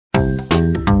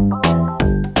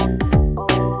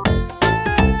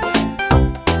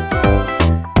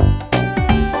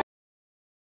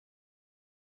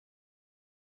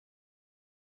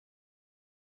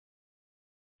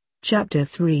Chapter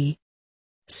 3.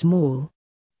 Small.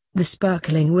 The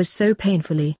sparkling was so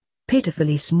painfully,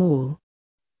 pitifully small.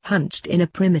 Hunched in a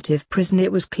primitive prison,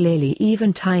 it was clearly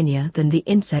even tinier than the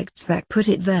insects that put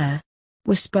it there.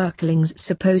 Were sparklings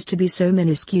supposed to be so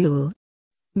minuscule?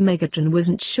 Megatron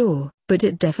wasn't sure, but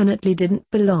it definitely didn't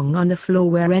belong on the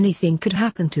floor where anything could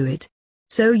happen to it.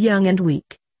 So young and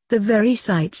weak, the very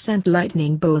sight sent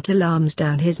lightning bolt alarms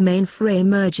down his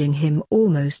mainframe, urging him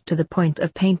almost to the point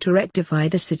of pain to rectify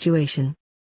the situation.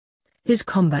 His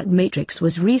combat matrix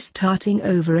was restarting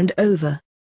over and over.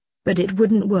 But it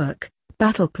wouldn't work.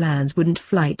 Battle plans wouldn't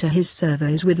fly to his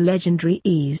servos with legendary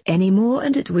ease anymore,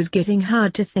 and it was getting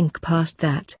hard to think past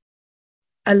that.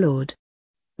 "A lord.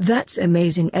 That's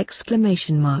amazing!"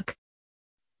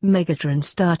 Megatron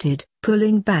started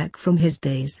pulling back from his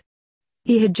daze.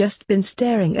 He had just been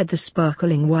staring at the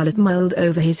sparkling while it mulled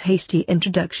over his hasty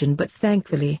introduction, but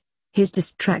thankfully, his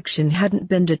distraction hadn't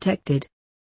been detected.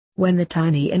 When the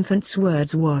tiny infant's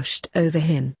words washed over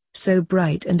him, so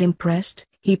bright and impressed,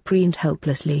 he preened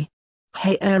helplessly.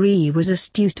 Harry was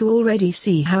astute to already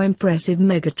see how impressive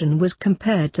Megatron was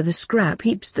compared to the scrap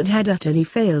heaps that had utterly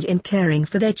failed in caring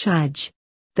for their charge.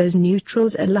 Those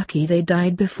neutrals are lucky they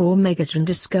died before Megatron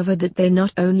discovered that they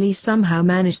not only somehow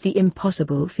managed the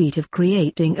impossible feat of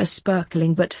creating a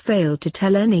sparkling but failed to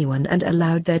tell anyone and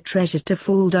allowed their treasure to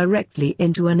fall directly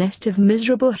into a nest of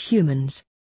miserable humans.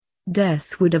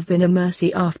 Death would have been a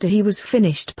mercy after he was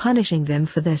finished punishing them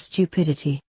for their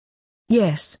stupidity.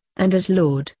 "Yes, and as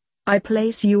Lord, I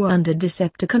place you under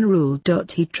Decepticon rule."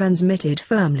 He transmitted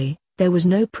firmly. There was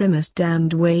no primest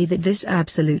damned way that this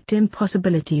absolute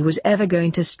impossibility was ever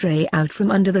going to stray out from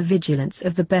under the vigilance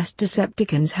of the best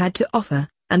Decepticons had to offer,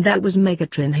 and that was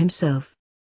Megatron himself.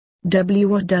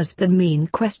 What does that mean?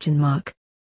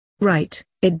 Right,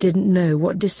 it didn't know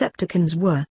what Decepticons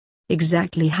were.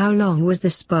 Exactly how long was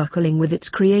the sparkling with its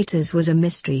creators was a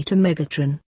mystery to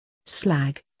Megatron.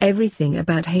 Everything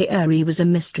about Harry was a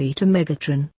mystery to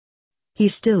Megatron. He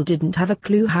still didn't have a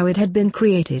clue how it had been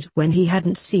created when he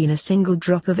hadn't seen a single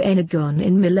drop of energon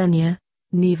in millennia,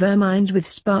 never mind with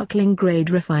sparkling grade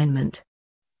refinement.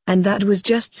 And that was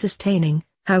just sustaining.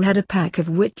 How had a pack of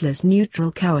witless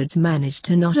neutral cowards managed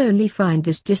to not only find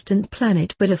this distant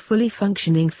planet but a fully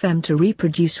functioning fem to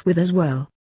reproduce with as well?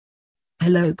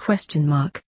 Hello?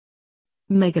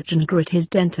 Megatron grit his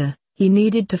denter. He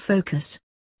needed to focus.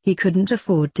 He couldn't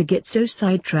afford to get so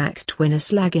sidetracked when a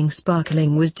slagging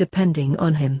sparkling was depending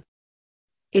on him.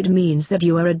 "It means that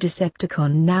you are a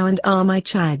Decepticon now and are my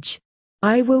charge.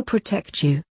 I will protect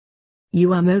you.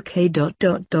 You okay?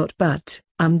 But,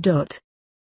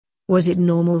 Was it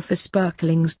normal for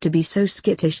sparklings to be so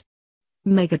skittish?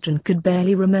 Megatron could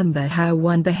barely remember how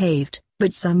one behaved,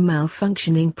 but some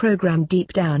malfunctioning program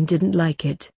deep down didn't like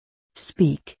it.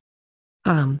 Speak.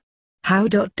 How?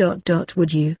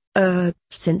 Would you,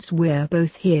 since we're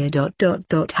both here.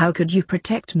 How could you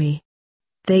protect me?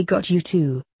 They got you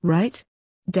too, right?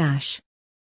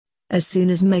 As soon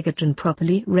as Megatron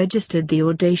properly registered the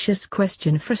audacious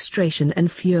question, frustration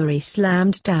and fury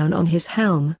slammed down on his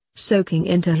helm, soaking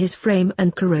into his frame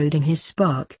and corroding his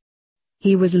spark.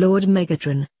 He was Lord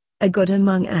Megatron, a god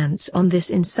among ants on this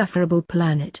insufferable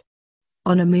planet.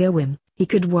 On a mere whim, he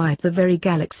could wipe the very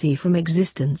galaxy from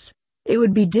existence. It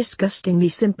would be disgustingly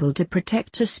simple to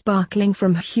protect a sparkling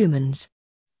from humans.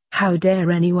 How dare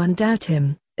anyone doubt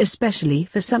him, especially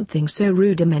for something so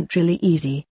rudimentarily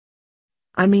easy?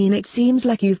 I mean, it seems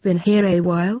like you've been here a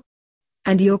while?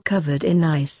 And you're covered in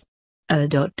ice.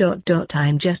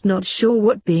 I'm just not sure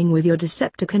what being with your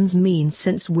Decepticons means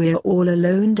since we're all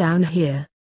alone down here.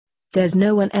 There's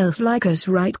no one else like us,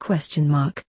 right?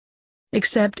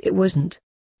 Except it wasn't.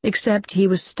 Except he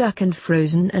was stuck and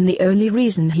frozen, and the only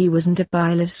reason he wasn't a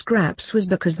pile of scraps was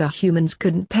because the humans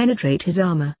couldn't penetrate his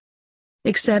armor.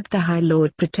 Except the High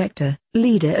Lord Protector,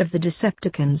 leader of the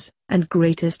Decepticons, and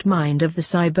greatest mind of the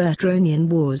Cybertronian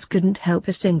Wars couldn't help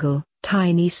a single,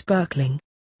 tiny sparkling.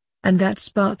 And that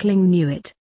sparkling knew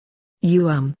it.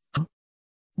 You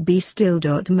Be still.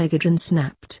 Megatron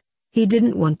snapped. He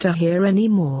didn't want to hear any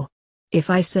more. If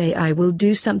I say I will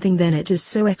do something, then it is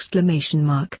so!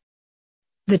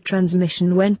 The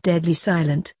transmission went deadly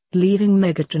silent, leaving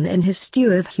Megatron in his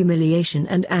stew of humiliation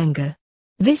and anger.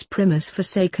 This Primus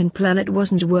forsaken planet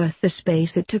wasn't worth the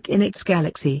space it took in its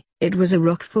galaxy. It was a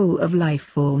rock full of life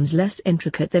forms less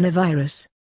intricate than a virus.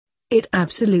 It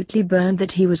absolutely burned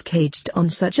that he was caged on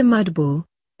such a mudball,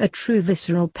 a true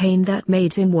visceral pain that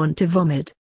made him want to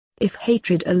vomit. If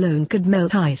hatred alone could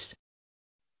melt ice.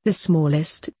 The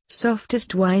smallest,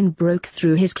 softest whine broke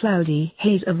through his cloudy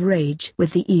haze of rage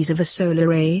with the ease of a solar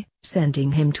ray,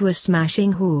 sending him to a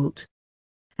smashing halt.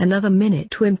 Another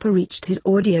minute whimper reached his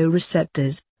audio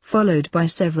receptors, followed by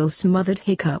several smothered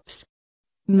hiccups.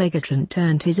 Megatron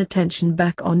turned his attention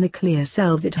back on the clear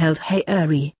cell that held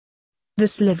Harry. The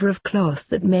sliver of cloth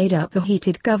that made up the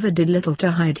heated cover did little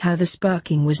to hide how the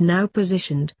sparking was now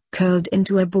positioned, curled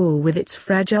into a ball with its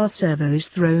fragile servos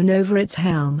thrown over its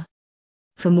helm.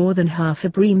 For more than half a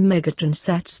bream Megatron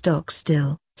sat stock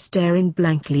still, staring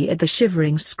blankly at the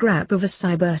shivering scrap of a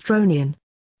Cybertronian.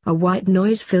 A white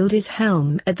noise filled his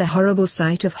helm at the horrible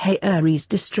sight of Harry's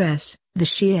distress. The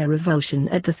sheer revulsion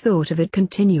at the thought of it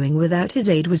continuing without his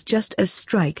aid was just as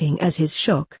striking as his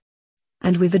shock.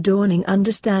 And with the dawning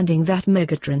understanding that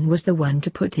Megatron was the one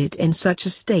to put it in such a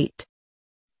state.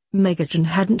 Megatron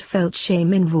hadn't felt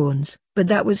shame in Vaughn's, but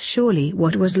that was surely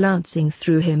what was lancing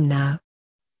through him now.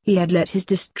 He had let his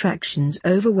distractions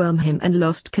overwhelm him and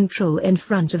lost control in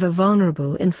front of a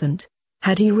vulnerable infant.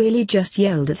 Had he really just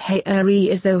yelled at Harry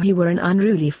as though he were an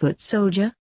unruly foot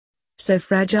soldier? So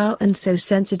fragile and so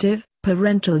sensitive,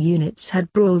 parental units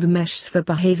had brawled meshes for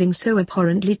behaving so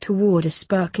abhorrently toward a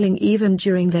sparkling even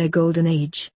during their golden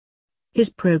age.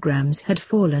 His programs had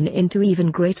fallen into even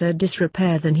greater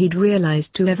disrepair than he'd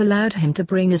realized to have allowed him to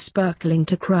bring a sparkling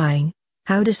to crying.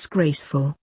 How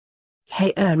disgraceful.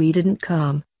 Harry didn't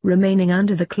calm, remaining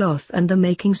under the cloth and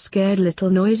making scared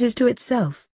little noises to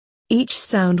itself. Each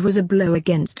sound was a blow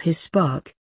against his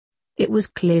spark. It was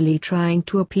clearly trying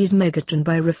to appease Megatron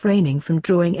by refraining from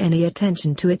drawing any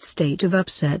attention to its state of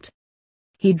upset.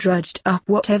 He drudged up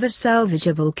whatever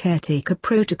salvageable caretaker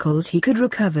protocols he could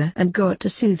recover and got to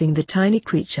soothing the tiny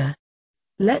creature.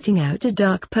 Letting out a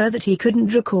dark purr that he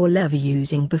couldn't recall ever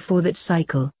using before that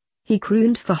cycle, he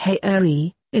crooned for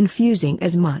Harry, infusing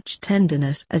as much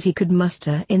tenderness as he could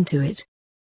muster into it.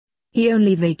 He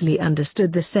only vaguely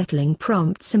understood the settling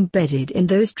prompts embedded in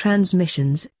those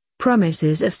transmissions.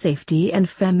 Promises of safety and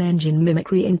fem engine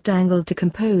mimicry entangled to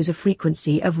compose a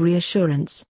frequency of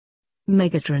reassurance.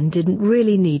 Megatron didn't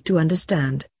really need to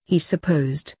understand, he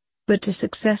supposed, but to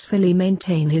successfully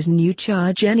maintain his new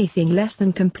charge anything less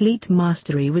than complete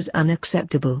mastery was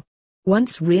unacceptable.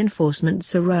 Once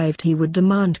reinforcements arrived he would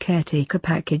demand caretaker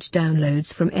package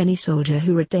downloads from any soldier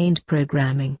who retained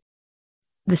programming.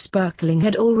 The sparkling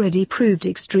had already proved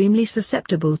extremely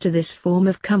susceptible to this form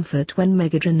of comfort when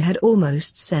Megatron had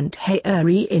almost sent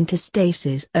Harry into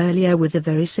stasis earlier with the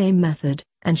very same method,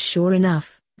 and sure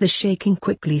enough, the shaking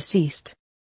quickly ceased.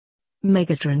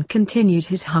 Megatron continued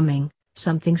his humming,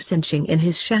 something cinching in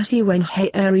his chassis when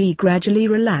Harry gradually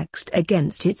relaxed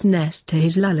against its nest to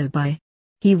his lullaby.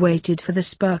 He waited for the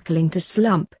sparkling to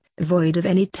slump, void of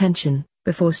any tension,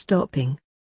 before stopping.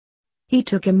 He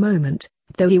took a moment,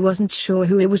 though he wasn't sure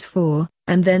who it was for,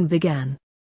 and then began.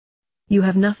 "You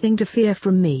have nothing to fear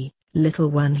from me, little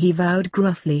one," he vowed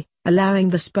gruffly, allowing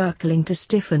the sparkling to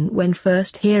stiffen when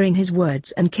first hearing his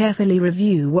words and carefully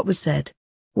review what was said.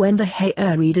 When the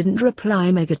Harry didn't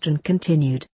reply, Megatron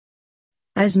continued.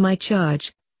 "As my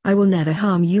charge, I will never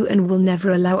harm you and will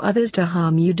never allow others to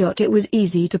harm you." It was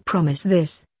easy to promise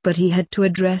this, but he had to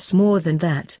address more than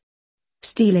that.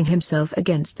 Steeling himself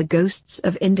against the ghosts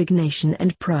of indignation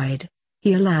and pride,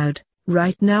 he allowed,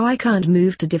 "Right now I can't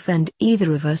move to defend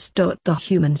either of us." The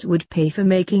humans would pay for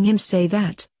making him say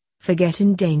that. Forget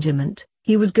endangerment,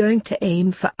 he was going to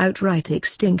aim for outright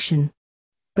extinction.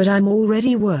 "But I'm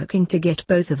already working to get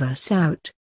both of us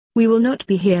out. We will not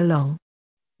be here long.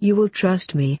 You will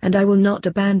trust me and I will not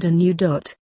abandon you."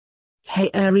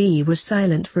 Harry was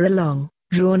silent for a long,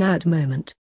 drawn-out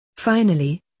moment.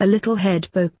 Finally, a little head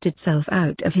poked itself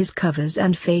out of his covers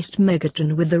and faced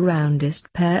Megatron with the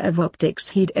roundest pair of optics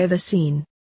he'd ever seen.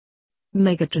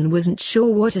 Megatron wasn't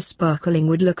sure what a sparkling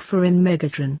would look for in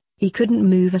Megatron. He couldn't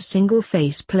move a single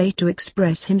faceplate to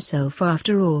express himself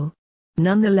after all.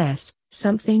 Nonetheless,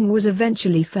 something was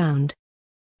eventually found.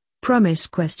 Promise?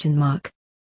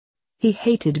 He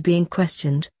hated being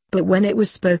questioned, but when it was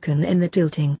spoken in the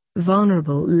tilting,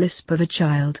 vulnerable lisp of a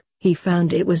child, he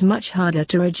found it was much harder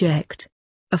to reject.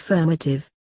 Affirmative.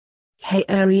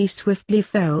 Harry swiftly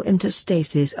fell into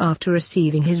stasis after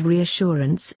receiving his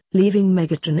reassurance, leaving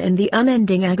Megatron in the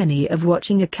unending agony of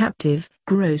watching a captive,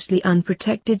 grossly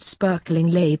unprotected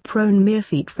sparkling lay prone mere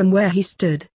feet from where he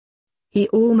stood. He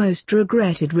almost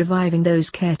regretted reviving those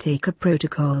caretaker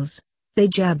protocols. They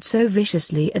jabbed so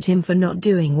viciously at him for not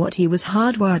doing what he was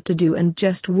hardwired to do and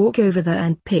just walk over there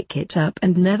and pick it up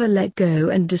and never let go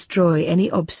and destroy any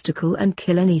obstacle and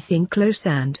kill anything close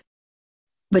and.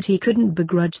 But he couldn't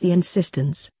begrudge the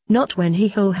insistence, not when he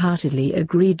wholeheartedly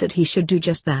agreed that he should do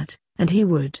just that, and he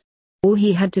would. All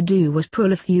he had to do was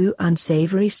pull a few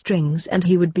unsavory strings and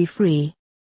he would be free.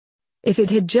 If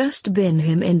it had just been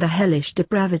him in the hellish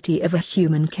depravity of a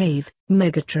human cave,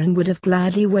 Megatron would have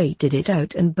gladly waited it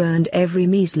out and burned every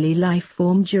measly life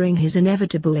form during his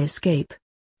inevitable escape.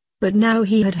 But now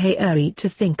he had Harry to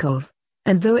think of,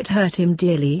 and though it hurt him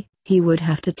dearly, he would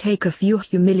have to take a few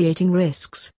humiliating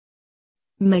risks.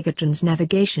 Megatron's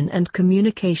navigation and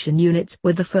communication units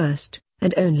were the first,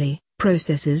 and only,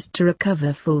 processors to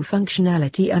recover full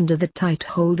functionality under the tight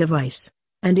hold of ice,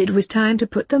 and it was time to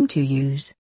put them to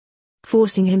use.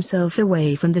 Forcing himself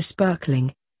away from the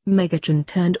sparkling, Megatron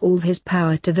turned all his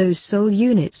power to those sole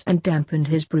units and dampened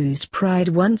his bruised pride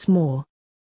once more.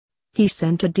 He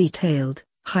sent a detailed,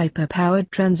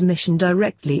 hyper-powered transmission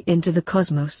directly into the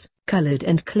cosmos, colored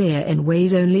and clear in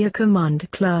ways only a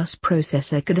command-class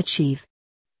processor could achieve.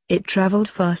 It traveled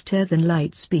faster than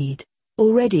light speed,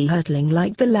 already hurtling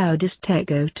like the loudest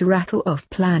echo to rattle off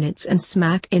planets and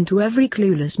smack into every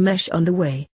clueless mesh on the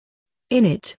way. In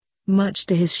it, much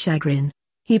to his chagrin,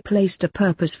 he placed a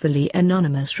purposefully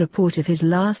anonymous report of his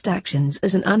last actions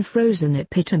as an unfrozen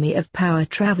epitome of power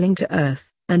traveling to Earth,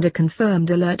 and a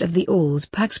confirmed alert of the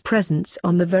Allspac's presence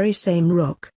on the very same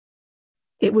rock.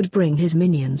 It would bring his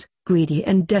minions, greedy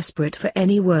and desperate for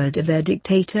any word of their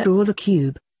dictator or the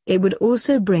cube. It would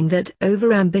also bring that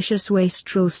overambitious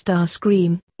wastrel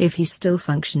Starscream, if he still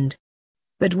functioned.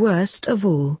 But worst of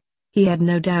all, he had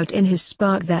no doubt in his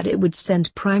spark that it would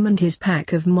send Prime and his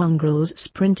pack of mongrels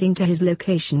sprinting to his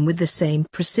location with the same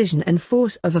precision and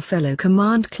force of a fellow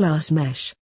command-class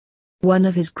mesh. One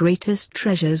of his greatest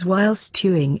treasures while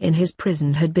stewing in his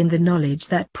prison had been the knowledge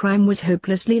that Prime was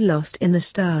hopelessly lost in the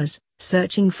stars,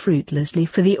 searching fruitlessly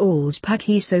for the Allspac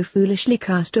he so foolishly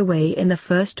cast away in the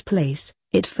first place.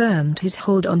 It firmed his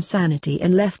hold on sanity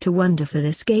and left a wonderful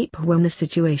escape when the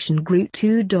situation grew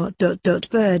too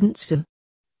burdensome.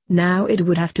 Now it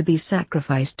would have to be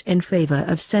sacrificed in favor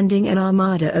of sending an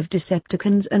armada of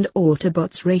Decepticons and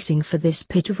Autobots racing for this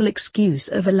pitiful excuse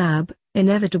of a lab,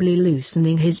 inevitably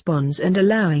loosening his bonds and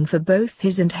allowing for both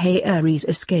his and Harry's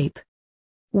escape.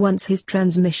 Once his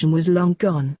transmission was long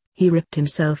gone, he ripped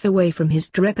himself away from his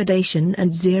trepidation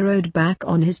and zeroed back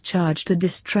on his charge to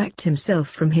distract himself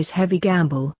from his heavy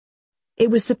gamble.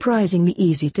 It was surprisingly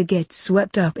easy to get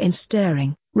swept up in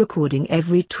staring, recording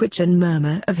every twitch and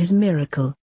murmur of his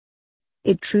miracle.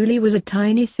 It truly was a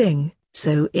tiny thing,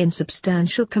 so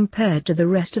insubstantial compared to the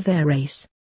rest of their race.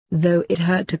 Though it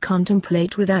hurt to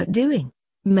contemplate without doing,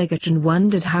 Megatron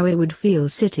wondered how it would feel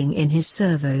sitting in his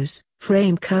servos,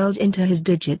 frame curled into his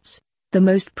digits, the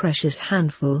most precious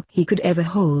handful he could ever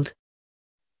hold.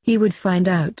 He would find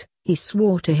out, he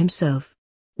swore to himself.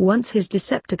 Once his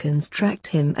Decepticons tracked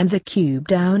him and the cube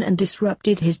down and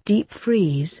disrupted his deep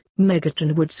freeze,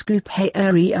 Megatron would scoop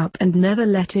Harry up and never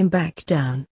let him back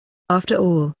down. After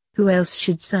all, who else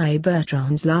should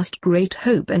Cybertron's last great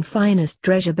hope and finest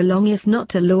treasure belong if not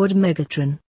to Lord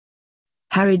Megatron?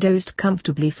 Harry dozed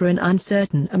comfortably for an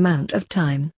uncertain amount of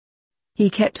time. He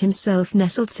kept himself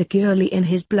nestled securely in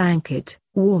his blanket,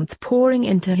 warmth pouring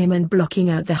into him and blocking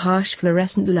out the harsh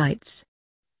fluorescent lights.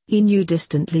 He knew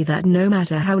distantly that no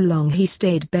matter how long he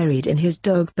stayed buried in his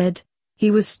dog bed, he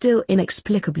was still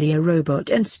inexplicably a robot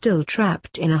and still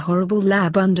trapped in a horrible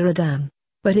lab under a dam.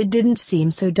 But it didn't seem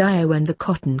so dire when the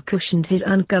cotton cushioned his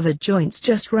uncovered joints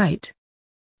just right.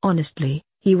 Honestly,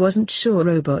 he wasn't sure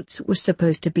robots were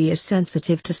supposed to be as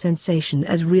sensitive to sensation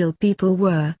as real people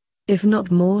were, if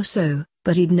not more so,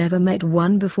 but he'd never met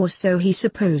one before, so he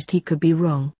supposed he could be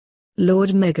wrong. Lord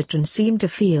Megatron seemed to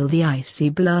feel the icy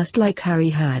blast like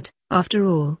Harry had, after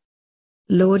all.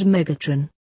 Lord Megatron.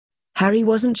 Harry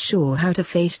wasn't sure how to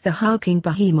face the hulking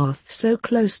behemoth so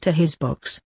close to his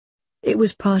box. It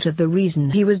was part of the reason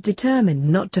he was determined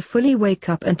not to fully wake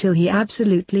up until he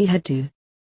absolutely had to.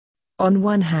 On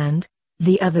one hand,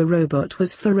 the other robot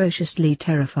was ferociously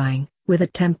terrifying, with a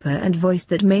temper and voice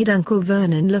that made Uncle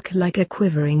Vernon look like a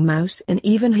quivering mouse in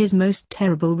even his most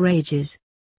terrible rages.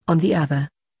 On the other,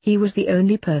 he was the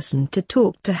only person to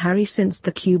talk to Harry since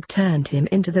the cube turned him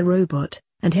into the robot,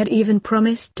 and had even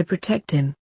promised to protect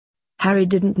him. Harry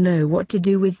didn't know what to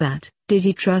do with that. Did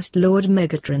he trust Lord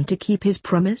Megatron to keep his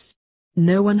promise?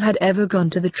 No one had ever gone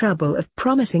to the trouble of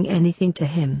promising anything to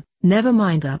him, never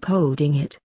mind upholding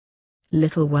it.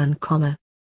 Little one,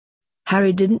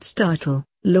 Harry didn't startle.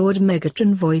 Lord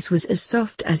Megatron's voice was as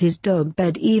soft as his dog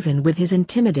bed even with his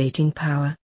intimidating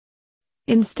power.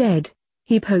 Instead,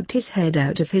 he poked his head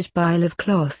out of his pile of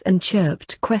cloth and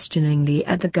chirped questioningly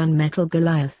at the gunmetal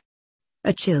Goliath.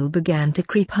 A chill began to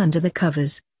creep under the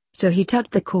covers, so he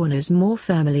tucked the corners more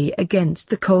firmly against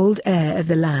the cold air of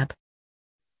the lab.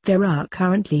 There are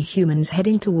currently humans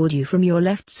heading toward you from your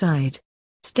left side.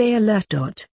 Stay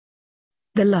alert.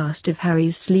 The last of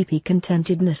Harry's sleepy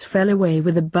contentedness fell away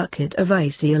with a bucket of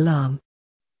icy alarm.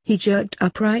 He jerked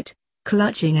upright,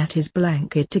 clutching at his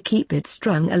blanket to keep it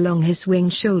strung along his swing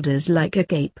shoulders like a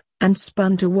cape, and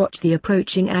spun to watch the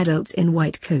approaching adults in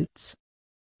white coats.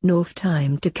 "Enough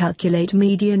time to calculate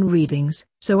median readings,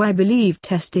 so I believe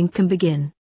testing can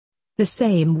begin," the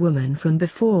same woman from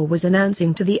before was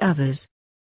announcing to the others.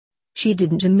 She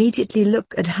didn't immediately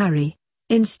look at Harry,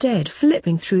 instead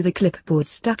flipping through the clipboard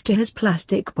stuck to his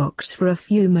plastic box for a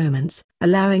few moments,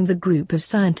 allowing the group of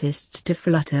scientists to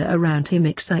flutter around him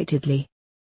excitedly.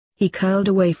 He curled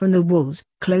away from the walls,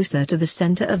 closer to the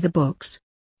center of the box.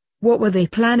 What were they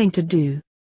planning to do?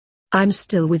 "I'm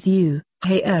still with you,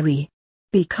 Harry.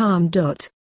 Be calm.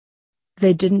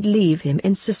 They didn't leave him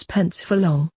in suspense for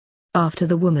long. After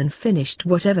the woman finished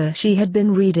whatever she had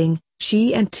been reading,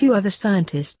 she and two other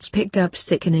scientists picked up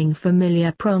sickening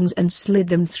familiar prongs and slid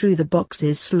them through the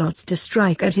box's slots to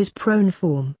strike at his prone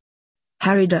form.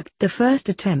 Harry ducked the first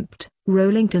attempt,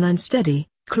 rolling to unsteady,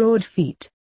 clawed feet.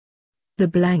 The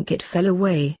blanket fell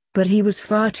away, but he was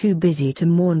far too busy to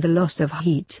mourn the loss of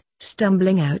heat,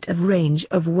 stumbling out of range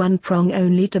of one prong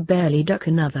only to barely duck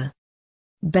another.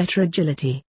 Better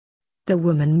agility. The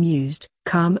woman mused,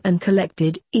 calm and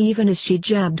collected even as she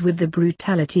jabbed with the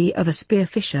brutality of a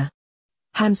spearfisher.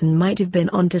 Hansen might have been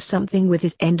onto something with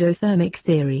his endothermic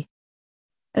theory.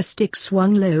 A stick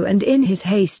swung low and in his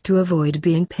haste to avoid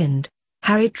being pinned,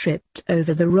 Harry tripped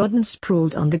over the rod and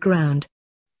sprawled on the ground.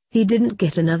 He didn't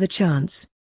get another chance.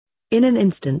 In an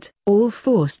instant, all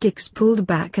four sticks pulled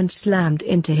back and slammed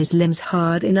into his limbs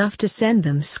hard enough to send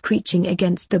them screeching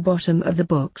against the bottom of the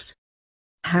box.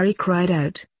 Harry cried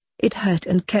out. It hurt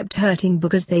and kept hurting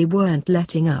because they weren't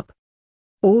letting up.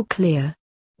 "All clear,"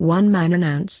 one man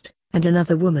announced, and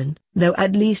another woman, though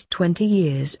at least 20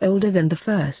 years older than the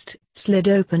first, slid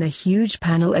open a huge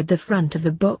panel at the front of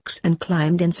the box and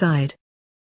climbed inside.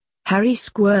 Harry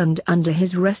squirmed under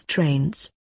his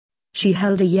restraints. She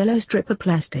held a yellow strip of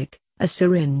plastic, a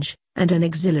syringe, and an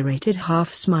exhilarated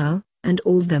half-smile, and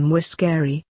all of them were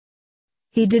scary.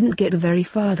 He didn't get very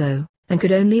far though, and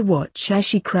could only watch as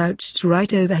she crouched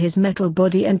right over his metal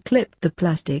body and clipped the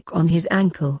plastic on his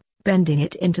ankle, bending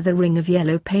it into the ring of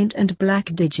yellow paint and black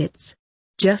digits.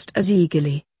 Just as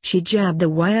eagerly, she jabbed a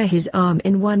wire his arm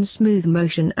in one smooth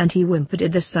motion and he whimpered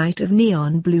at the sight of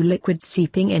neon blue liquid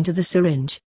seeping into the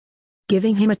syringe.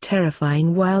 Giving him a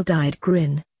terrifying wild-eyed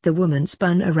grin, the woman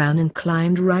spun around and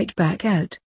climbed right back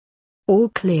out. "All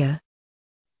clear."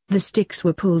 The sticks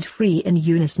were pulled free in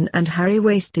unison and Harry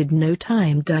wasted no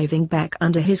time diving back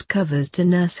under his covers to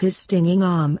nurse his stinging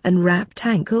arm and wrapped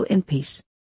ankle in peace.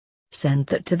 "Send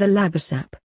that to the lab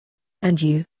ASAP. And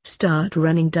you, start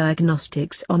running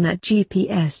diagnostics on that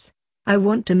GPS. I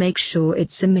want to make sure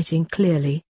it's emitting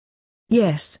clearly."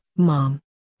 "Yes, Mom.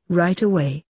 Right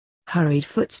away." Hurried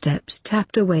footsteps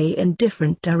tapped away in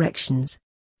different directions.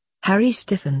 Harry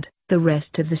stiffened, the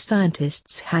rest of the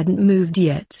scientists hadn't moved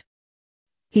yet.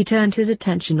 He turned his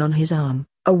attention on his arm.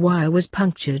 A wire was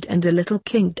punctured and a little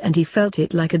kinked and he felt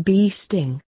it like a bee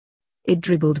sting. It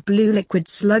dribbled blue liquid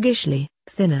sluggishly,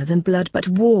 thinner than blood but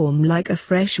warm like a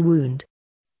fresh wound.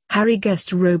 Harry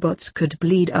guessed robots could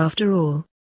bleed after all.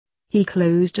 He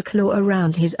closed a claw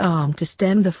around his arm to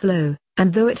stem the flow,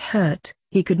 and though it hurt,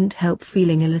 he couldn't help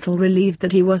feeling a little relieved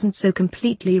that he wasn't so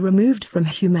completely removed from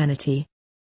humanity.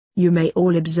 "You may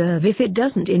all observe if it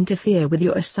doesn't interfere with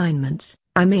your assignments.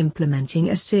 I'm implementing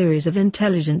a series of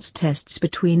intelligence tests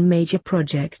between major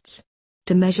projects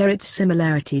to measure its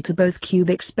similarity to both cube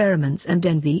experiments and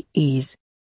NBEs."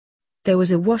 There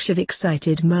was a wash of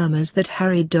excited murmurs that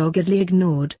Harry doggedly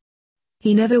ignored.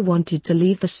 He never wanted to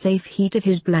leave the safe heat of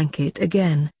his blanket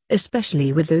again,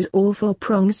 especially with those awful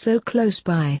prongs so close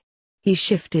by. He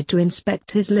shifted to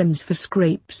inspect his limbs for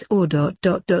scrapes or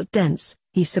dents,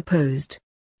 he supposed.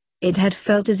 It had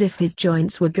felt as if his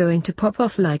joints were going to pop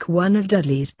off like one of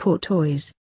Dudley's paw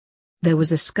toys. There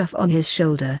was a scuff on his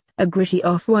shoulder, a gritty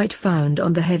off-white found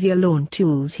on the heavier lawn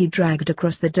tools he dragged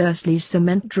across the Dursleys'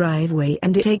 cement driveway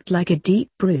and it ached like a deep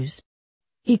bruise.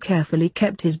 He carefully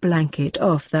kept his blanket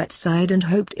off that side and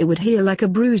hoped it would heal like a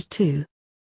bruise too.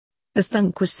 A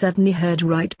thunk was suddenly heard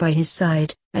right by his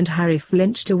side, and Harry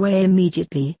flinched away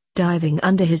immediately, diving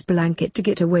under his blanket to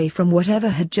get away from whatever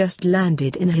had just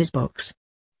landed in his box.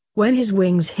 When his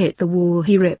wings hit the wall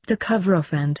he ripped the cover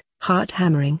off and, heart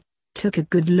hammering, took a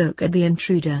good look at the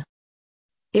intruder.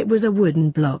 It was a wooden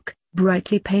block,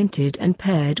 brightly painted and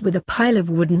paired with a pile of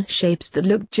wooden shapes that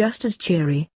looked just as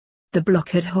cheery. The block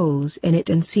had holes in it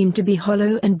and seemed to be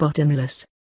hollow and bottomless.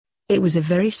 It was a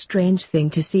very strange thing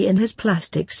to see in his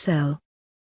plastic cell.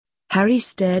 Harry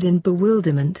stared in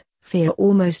bewilderment, fear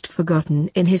almost forgotten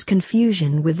in his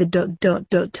confusion with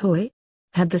the ... toy?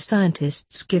 Had the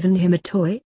scientists given him a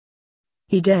toy?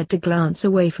 He dared to glance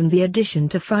away from the addition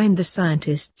to find the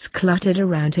scientists cluttered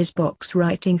around his box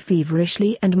writing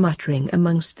feverishly and muttering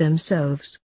amongst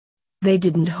themselves. They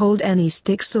didn't hold any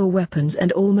sticks or weapons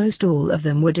and almost all of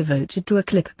them were devoted to a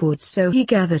clipboard, so he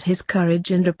gathered his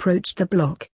courage and approached the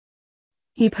block.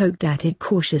 He poked at it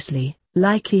cautiously,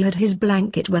 like he had his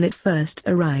blanket when it first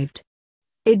arrived.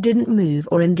 It didn't move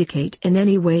or indicate in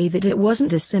any way that it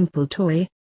wasn't a simple toy.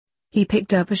 He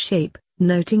picked up a shape,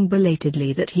 noting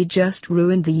belatedly that he just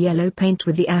ruined the yellow paint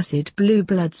with the acid blue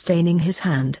blood staining his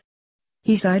hand.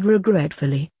 He sighed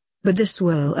regretfully, but the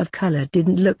swirl of color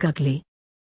didn't look ugly.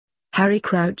 Harry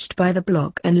crouched by the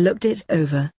block and looked it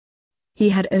over. He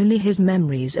had only his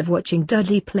memories of watching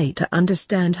Dudley play to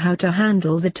understand how to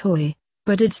handle the toy,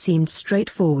 but it seemed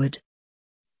straightforward.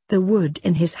 The wood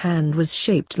in his hand was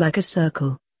shaped like a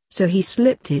circle, so he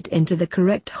slipped it into the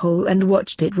correct hole and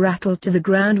watched it rattle to the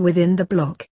ground within the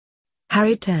block.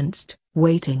 Harry tensed,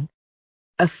 waiting.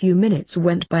 A few minutes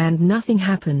went by and nothing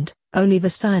happened, only the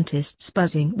scientists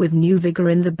buzzing with new vigor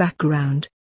in the background.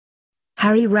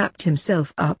 Harry wrapped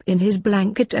himself up in his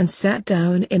blanket and sat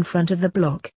down in front of the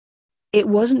block. It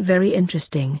wasn't very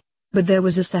interesting, but there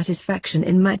was a satisfaction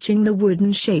in matching the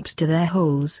wooden shapes to their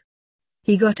holes.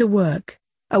 He got to work,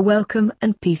 a welcome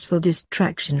and peaceful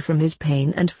distraction from his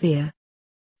pain and fear.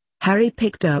 Harry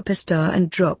picked up a star and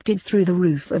dropped it through the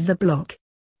roof of the block.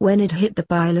 When it hit the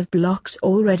pile of blocks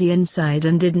already inside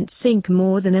and didn't sink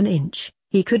more than an inch,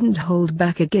 he couldn't hold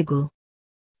back a giggle.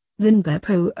 Then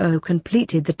Beppo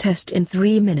completed the test in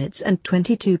 3 minutes and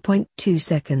 22.2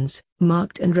 seconds,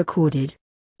 marked and recorded.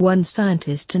 One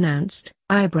scientist announced,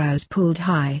 eyebrows pulled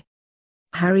high.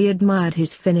 Harry admired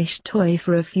his finished toy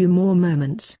for a few more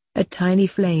moments, a tiny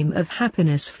flame of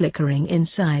happiness flickering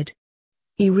inside.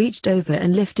 He reached over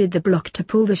and lifted the block to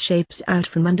pull the shapes out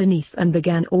from underneath and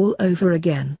began all over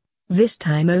again, this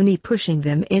time only pushing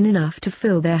them in enough to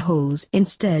fill their holes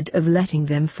instead of letting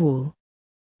them fall.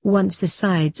 Once the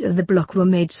sides of the block were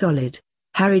made solid,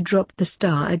 Harry dropped the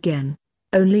star again,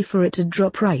 only for it to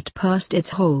drop right past its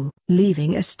hole,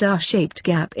 leaving a star-shaped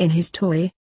gap in his toy.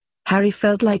 Harry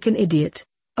felt like an idiot.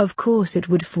 Of course it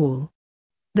would fall.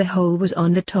 The hole was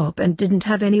on the top and didn't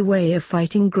have any way of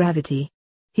fighting gravity.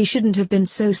 He shouldn't have been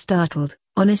so startled.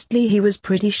 Honestly, he was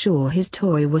pretty sure his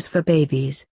toy was for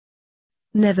babies.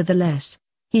 Nevertheless,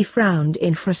 he frowned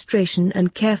in frustration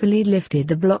and carefully lifted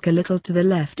the block a little to the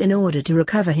left in order to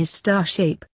recover his star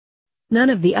shape. None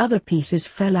of the other pieces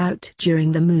fell out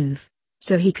during the move,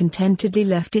 so he contentedly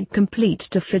left it complete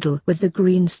to fiddle with the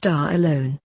green star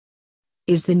alone.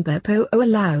 "Is the Beppo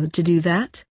allowed to do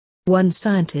that?" one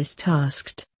scientist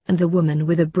asked, and the woman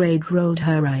with a braid rolled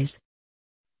her eyes.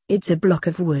 "It's a block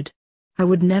of wood. I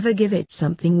would never give it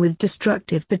something with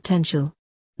destructive potential.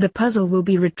 The puzzle will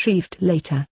be retrieved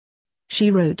later," she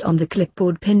wrote on the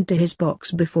clipboard pinned to his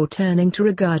box before turning to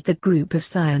regard the group of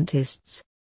scientists.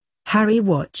 Harry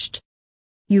watched.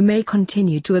 "You may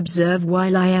continue to observe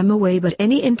while I am away, but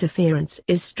any interference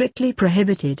is strictly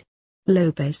prohibited.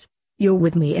 Lopez, you're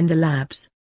with me in the labs."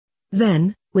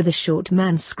 Then, with a short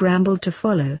man scrambled to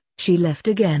follow, she left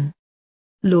again.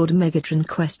 "Lord Megatron?"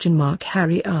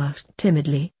 Harry asked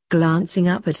timidly, glancing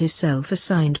up at his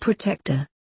self-assigned protector.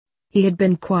 He had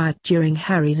been quiet during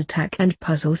Harry's attack and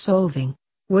puzzle solving.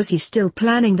 Was he still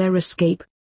planning their escape?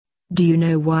 "Do you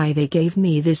know why they gave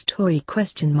me this toy?"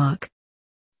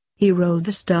 He rolled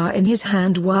the star in his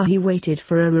hand while he waited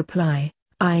for a reply,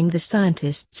 eyeing the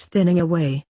scientists thinning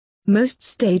away. Most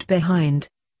stayed behind,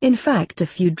 in fact a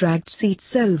few dragged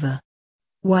seats over.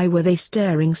 Why were they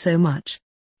staring so much?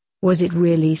 Was it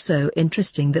really so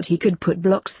interesting that he could put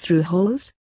blocks through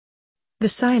holes? The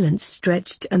silence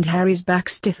stretched and Harry's back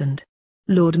stiffened.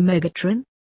 "Lord Megatron?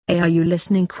 Are you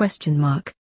listening?"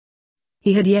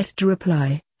 He had yet to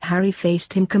reply. Harry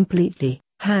faced him completely,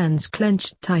 hands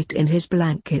clenched tight in his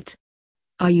blanket.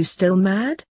 "Are you still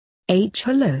mad?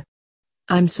 Hello.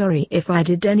 I'm sorry if I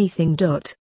did anything.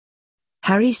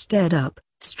 Harry stared up,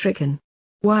 stricken.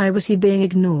 Why was he being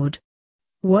ignored?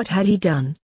 What had he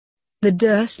done? The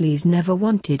Dursleys never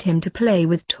wanted him to play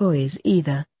with toys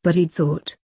either, but he'd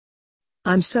thought.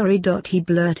 "I'm sorry." He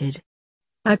blurted.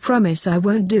 "I promise I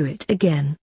won't do it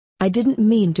again. I didn't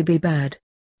mean to be bad.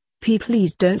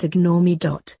 Please don't ignore me."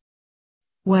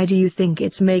 "Why do you think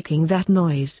it's making that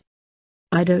noise?"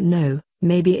 "I don't know,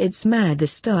 maybe it's mad the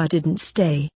star didn't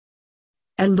stay."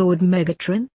 "Lord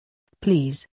Megatron?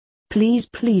 Please.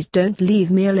 Please don't leave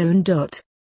me alone."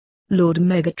 "Lord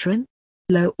Megatron?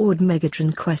 Lord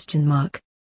Megatron?"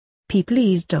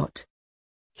 "Please."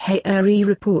 "Hey,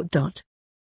 report."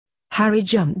 Harry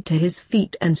jumped to his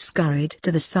feet and scurried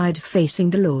to the side facing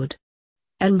the Lord.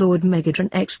 Lord Megatron!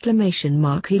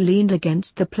 He leaned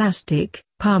against the plastic,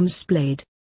 palms splayed.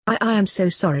 I am so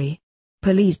sorry.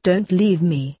 Please don't leave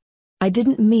me. I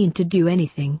didn't mean to do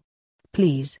anything.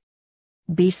 Please.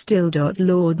 Be still.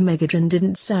 Lord Megatron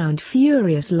didn't sound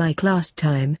furious like last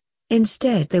time,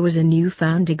 instead there was a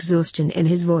newfound exhaustion in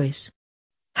his voice.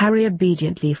 Harry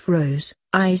obediently froze,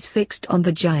 eyes fixed on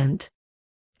the giant.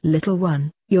 Little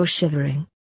one, you're shivering.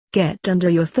 Get under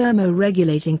your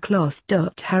thermoregulating cloth.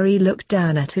 Harry looked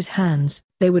down at his hands,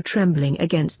 they were trembling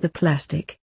against the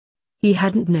plastic. He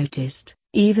hadn't noticed,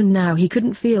 even now he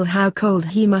couldn't feel how cold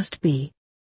he must be.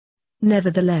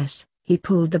 Nevertheless, he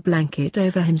pulled the blanket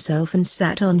over himself and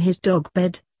sat on his dog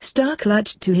bed, star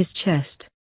clutched to his chest.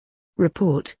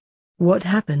 Report. What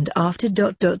happened after ...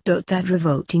 That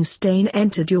revolting stain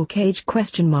entered your cage?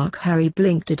 Harry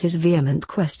blinked at his vehement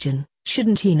question.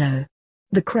 Shouldn't he know?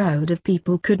 The crowd of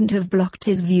people couldn't have blocked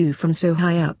his view from so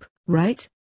high up, right?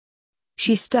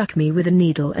 She stuck me with a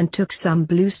needle and took some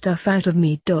blue stuff out of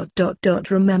me.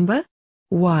 Remember?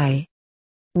 Why?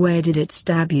 Where did it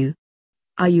stab you?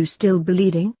 Are you still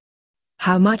bleeding?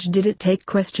 How much did it take?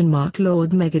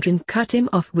 Lord Megatron cut him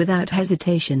off without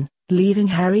hesitation, leaving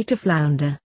Harry to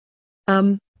flounder.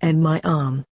 And my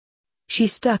arm. She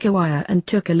stuck a wire and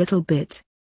took a little bit.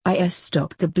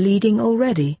 Stopped the bleeding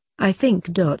already, I think.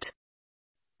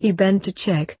 He bent to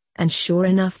check, and sure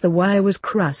enough the wire was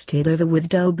crusted over with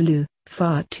dull blue,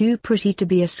 far too pretty to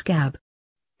be a scab.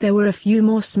 There were a few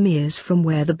more smears from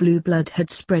where the blue blood had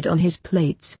spread on his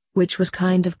plates, which was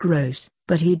kind of gross,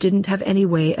 but he didn't have any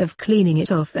way of cleaning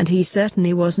it off and he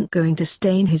certainly wasn't going to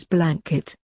stain his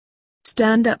blanket.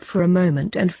 Stand up for a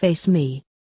moment and face me.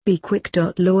 Be quick.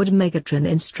 Lord Megatron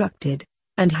instructed,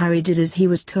 and Harry did as he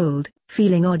was told,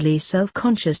 feeling oddly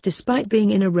self-conscious despite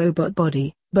being in a robot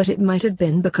body, but it might have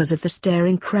been because of the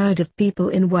staring crowd of people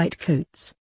in white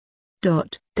coats.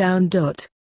 Down.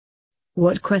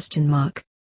 What?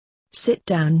 Sit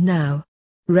down now.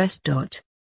 Rest.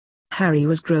 Harry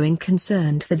was growing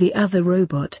concerned for the other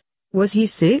robot. Was he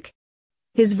sick?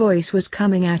 His voice was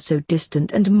coming out so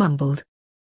distant and mumbled.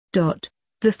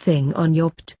 The thing on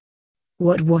your pt.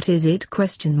 What is it?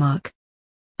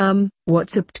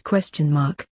 What's a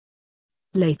pt?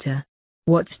 Later.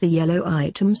 What's the yellow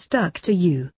item stuck to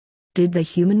you? Did the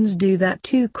humans do that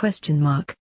too?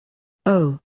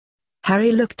 Oh.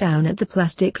 Harry looked down at the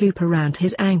plastic loop around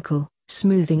his ankle,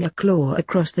 smoothing a claw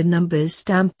across the numbers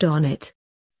stamped on it.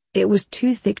 It was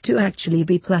too thick to actually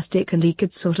be plastic and he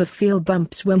could sort of feel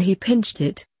bumps when he pinched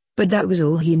it, but that was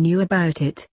all he knew about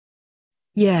it.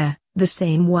 Yeah, the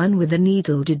same one with the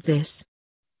needle did this.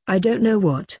 I don't know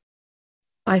what.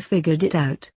 I figured it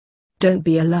out. Don't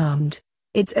be alarmed.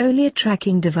 It's only a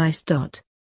tracking device.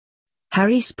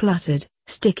 Harry spluttered,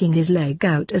 sticking his leg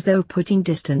out as though putting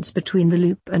distance between the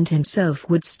loop and himself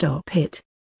would stop it.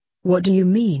 What do you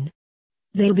mean?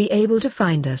 They'll be able to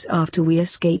find us after we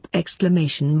escape!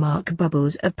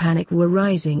 Bubbles of panic were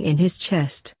rising in his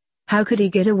chest. How could he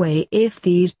get away if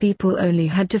these people only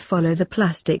had to follow the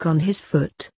plastic on his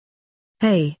foot?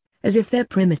 Hey, as if they're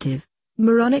primitive,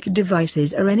 moronic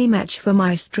devices are any match for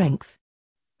my strength.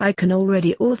 I can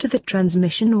already alter the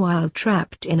transmission while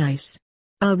trapped in ice.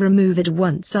 I'll remove it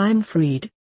once I'm freed.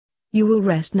 You will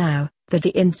rest now. That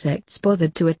the insects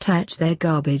bothered to attach their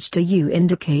garbage to you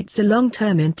indicates a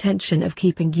long-term intention of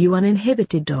keeping you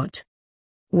uninhibited.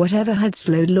 Whatever had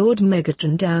slowed Lord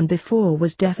Megatron down before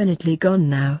was definitely gone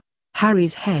now.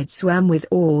 Harry's head swam with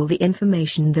all the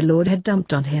information the Lord had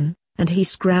dumped on him, and he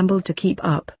scrambled to keep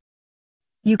up.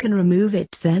 You can remove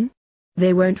it then?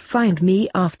 They won't find me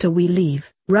after we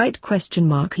leave, right?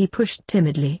 He pushed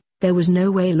timidly. There was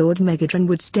no way Lord Megatron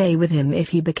would stay with him if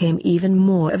he became even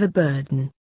more of a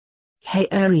burden. Hey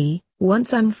Harry,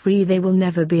 once I'm free they will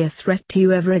never be a threat to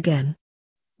you ever again.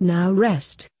 Now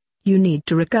rest. You need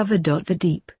to recover. The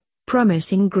deep,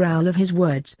 promising growl of his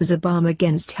words was a balm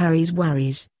against Harry's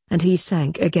worries, and he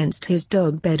sank against his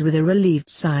dog bed with a relieved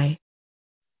sigh.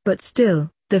 But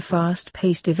still, the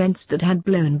fast-paced events that had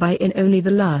blown by in only the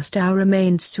last hour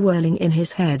remained swirling in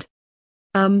his head.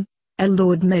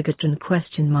 Lord Megatron?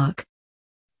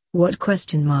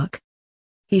 What?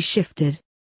 He shifted.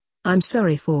 I'm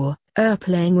sorry for,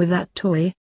 playing with that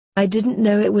toy. I didn't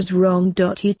know it was wrong.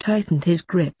 He tightened his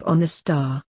grip on the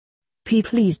star.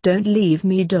 Please don't leave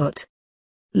me.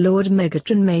 Lord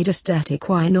Megatron made a static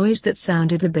why noise that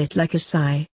sounded a bit like a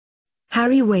sigh.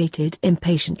 Harry waited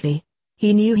impatiently.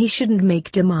 He knew he shouldn't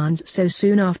make demands so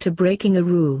soon after breaking a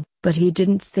rule, but he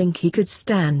didn't think he could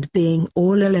stand being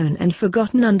all alone and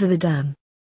forgotten under the dam.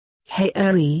 Hey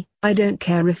Harry, I don't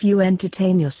care if you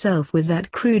entertain yourself with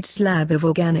that crude slab of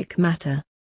organic matter.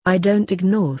 I don't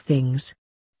ignore things.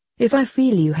 If I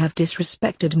feel you have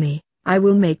disrespected me, I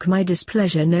will make my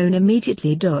displeasure known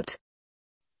immediately.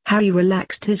 Harry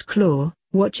relaxed his claw,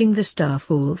 watching the star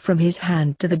fall from his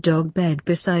hand to the dog bed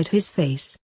beside his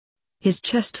face. His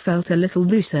chest felt a little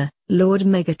looser. Lord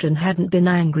Megatron hadn't been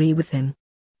angry with him.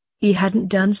 He hadn't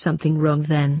done something wrong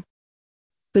then.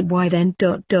 But why then?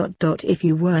 If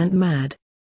you weren't mad?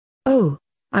 Oh,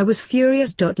 I was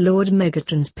furious. Lord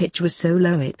Megatron's pitch was so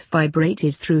low it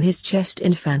vibrated through his chest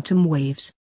in phantom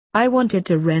waves. I wanted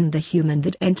to rend the human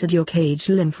that entered your cage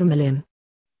limb from a limb.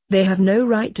 They have no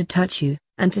right to touch you,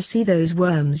 and to see those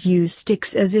worms use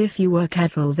sticks as if you were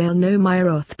cattle. They'll know my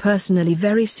wrath personally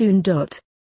very soon.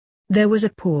 There was a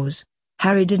pause.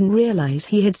 Harry didn't realize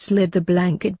he had slid the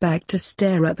blanket back to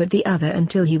stare up at the other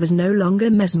until he was no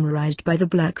longer mesmerized by the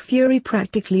black fury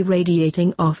practically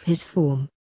radiating off his form.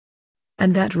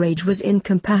 And that rage was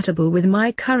incompatible with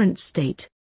my current state.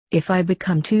 If I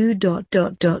become too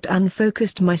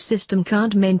unfocused, my system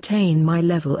can't maintain my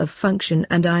level of function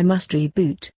and I must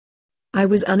reboot. I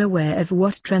was unaware of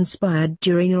what transpired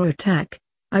during your attack.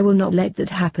 I will not let that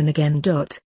happen again.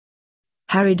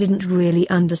 Harry didn't really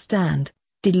understand.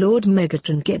 Did Lord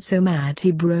Megatron get so mad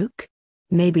he broke?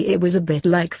 Maybe it was a bit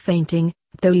like fainting,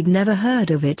 though he'd never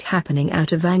heard of it happening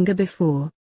out of anger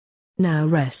before. Now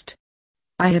rest.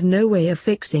 I have no way of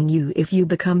fixing you if you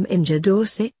become injured or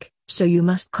sick, so you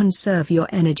must conserve your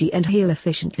energy and heal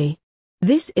efficiently.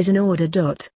 This is an order.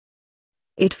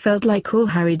 It felt like all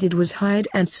Harry did was hide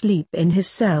and sleep in his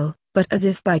cell, but as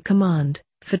if by command,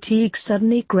 fatigue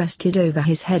suddenly crested over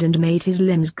his head and made his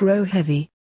limbs grow heavy.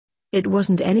 It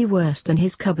wasn't any worse than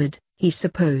his cupboard, he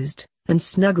supposed, and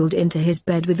snuggled into his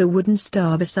bed with a wooden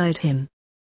star beside him.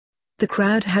 The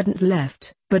crowd hadn't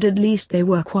left, but at least they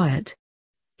were quiet.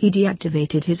 He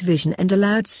deactivated his vision and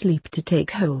allowed sleep to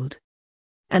take hold.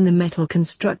 And the metal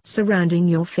construct surrounding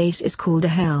your face is called a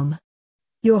helm.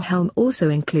 Your helm also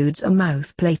includes a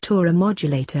mouthplate or a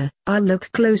modulator. I'll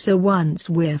look closer once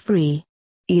we're free.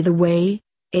 Either way,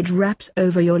 it wraps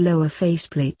over your lower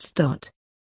faceplates.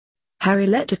 Harry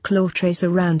let a claw trace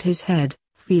around his head,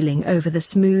 feeling over the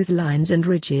smooth lines and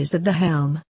ridges of the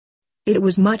helm. It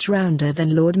was much rounder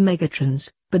than Lord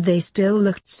Megatron's, but they still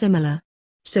looked similar.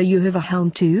 So you have a helm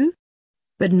too?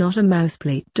 But not a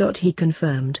mouthplate. He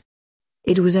confirmed.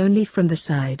 It was only from the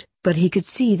side, but he could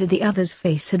see that the other's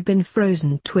face had been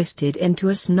frozen, twisted into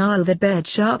a snarl that bared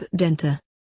sharp denter.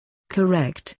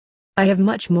 Correct. I have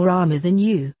much more armor than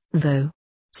you, though.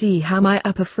 See how my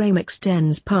upper frame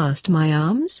extends past my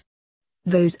arms?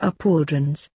 Those are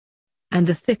pauldrons. And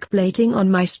the thick plating on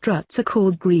my struts are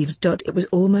called greaves. It was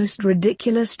almost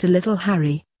ridiculous to little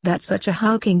Harry that such a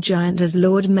hulking giant as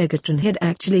Lord Megatron had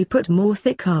actually put more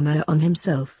thick armor on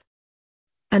himself.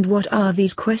 And what are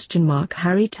these?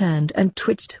 Harry turned and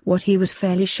twitched what he was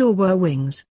fairly sure were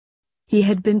wings. He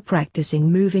had been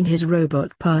practicing moving his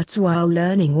robot parts while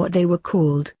learning what they were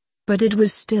called, but it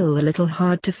was still a little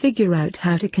hard to figure out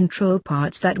how to control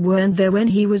parts that weren't there when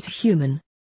he was human.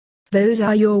 Those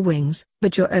are your wings,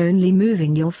 but you're only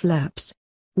moving your flaps.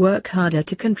 Work harder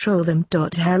to control them.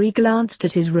 Harry glanced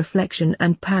at his reflection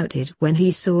and pouted when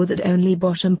he saw that only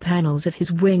bottom panels of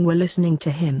his wing were listening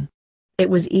to him. It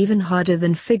was even harder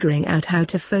than figuring out how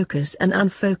to focus and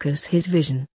unfocus his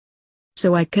vision.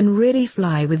 So I can really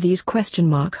fly with these?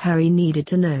 Harry needed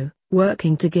to know,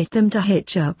 working to get them to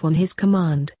hitch up on his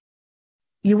command.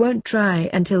 You won't try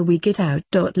until we get out.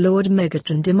 Lord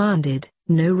Megatron demanded,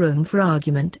 no room for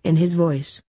argument in his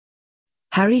voice.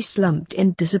 Harry slumped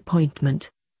in disappointment,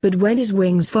 but when his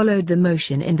wings followed the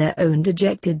motion in their own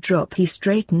dejected drop he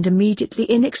straightened immediately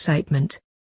in excitement.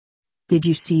 Did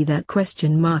you see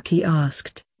that? He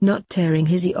asked, not tearing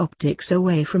his optics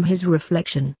away from his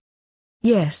reflection.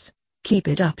 Yes, keep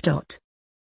it up.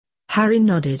 Harry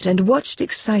nodded and watched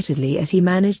excitedly as he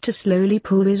managed to slowly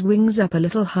pull his wings up a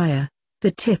little higher,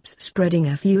 the tips spreading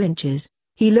a few inches.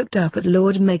 He looked up at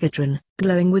Lord Megatron,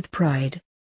 glowing with pride.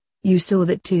 You saw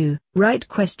that too, right?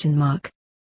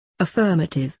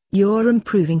 Affirmative. You're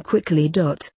improving quickly.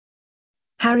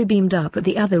 Harry beamed up at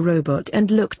the other robot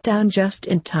and looked down just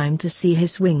in time to see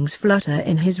his wings flutter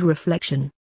in his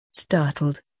reflection.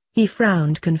 Startled, he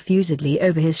frowned confusedly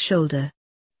over his shoulder.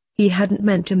 He hadn't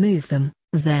meant to move them,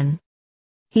 then.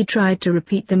 He tried to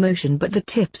repeat the motion but the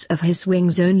tips of his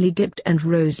wings only dipped and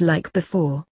rose like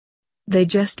before. They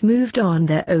just moved on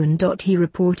their own. He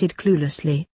reported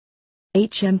cluelessly.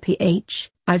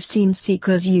 I've seen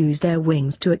seekers use their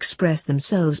wings to express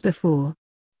themselves before.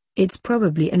 It's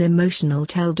probably an emotional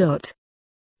tell.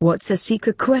 What's a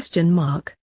seeker?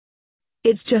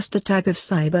 It's just a type of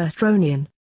Cybertronian.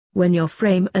 When your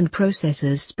frame and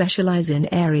processors specialize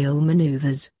in aerial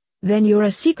maneuvers, then you're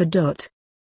a seeker.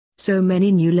 So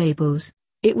many new labels,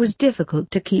 it was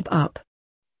difficult to keep up.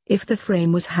 If the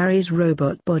frame was Harry's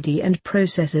robot body and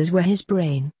processors were his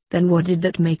brain, then what did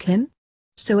that make him?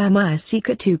 So am I a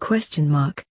seeker too?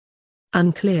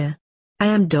 Unclear. I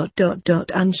am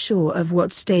unsure of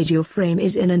what stage your frame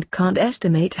is in and can't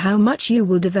estimate how much you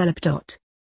will develop.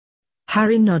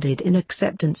 Harry nodded in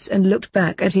acceptance and looked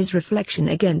back at his reflection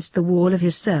against the wall of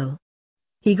his cell.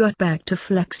 He got back to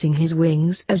flexing his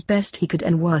wings as best he could,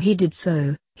 and while he did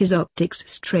so, his optics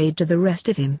strayed to the rest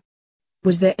of him.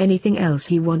 Was there anything else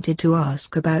he wanted to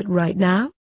ask about right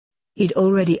now? He'd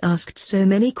already asked so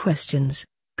many questions.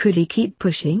 Could he keep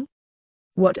pushing?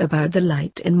 What about the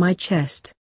light in my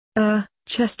chest?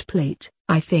 Chest plate,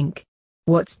 I think.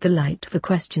 What's the light for?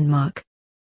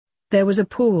 There was a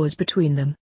pause between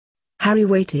them. Harry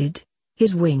waited,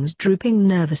 his wings drooping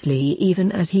nervously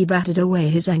even as he battered away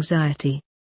his anxiety.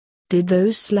 Did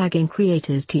those slagging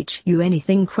creators teach you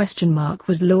anything?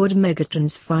 Was Lord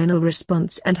Megatron's final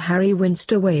response, and Harry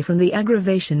winced away from the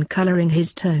aggravation coloring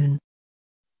his tone.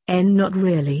 Not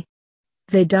really.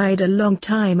 They died a long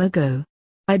time ago.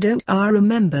 I don't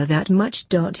remember that much.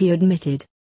 He admitted.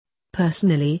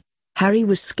 Personally, Harry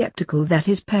was skeptical that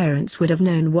his parents would have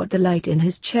known what the light in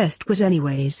his chest was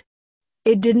anyways.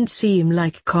 It didn't seem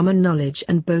like common knowledge,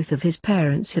 and both of his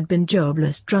parents had been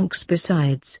jobless drunks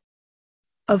besides.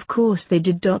 Of course they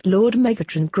did. Lord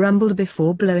Megatron grumbled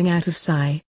before blowing out a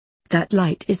sigh. That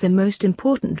light is the most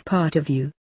important part of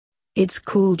you. It's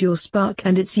called your spark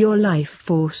and it's your life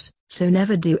force, so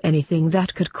never do anything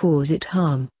that could cause it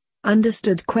harm.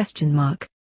 Understood?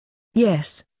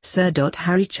 Yes, sir.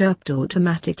 Harry chirped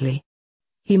automatically.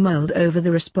 He mulled over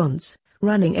the response,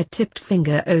 running a tipped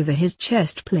finger over his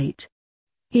chest plate.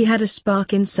 He had a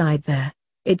spark inside there.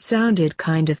 It sounded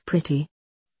kind of pretty.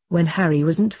 When Harry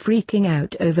wasn't freaking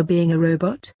out over being a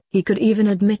robot, he could even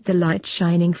admit the light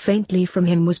shining faintly from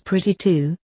him was pretty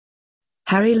too.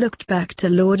 Harry looked back to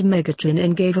Lord Megatron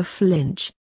and gave a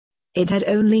flinch. It had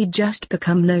only just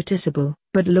become noticeable,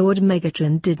 but Lord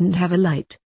Megatron didn't have a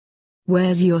light.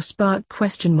 Where's your spark?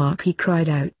 He cried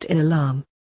out in alarm.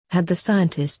 Had the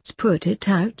scientists put it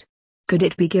out? Could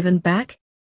it be given back?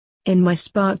 In my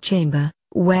spark chamber,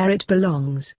 where it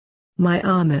belongs. My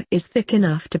armor is thick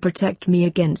enough to protect me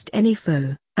against any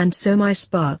foe, and so my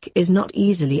spark is not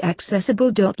easily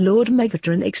accessible. Lord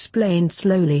Megatron explained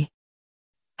slowly.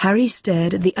 Harry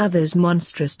stared at the other's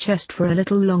monstrous chest for a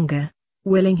little longer,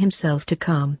 willing himself to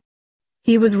calm.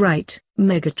 He was right,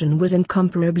 Megatron was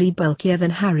incomparably bulkier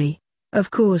than Harry. Of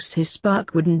course his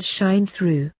spark wouldn't shine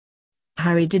through.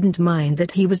 Harry didn't mind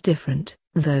that he was different,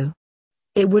 though.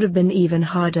 It would have been even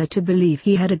harder to believe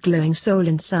he had a glowing soul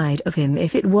inside of him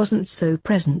if it wasn't so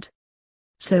present.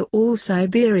 So all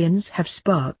Siberians have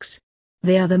sparks.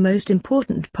 They are the most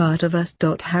important part of us.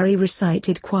 Harry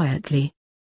recited quietly.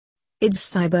 It's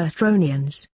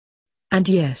Cybertronians. And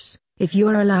yes, if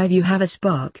you're alive you have a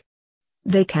spark.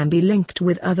 They can be linked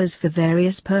with others for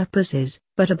various purposes,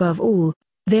 but above all,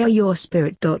 they are your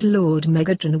spirit. Lord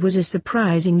Megatron was a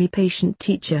surprisingly patient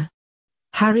teacher.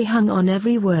 Harry hung on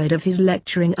every word of his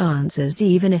lecturing answers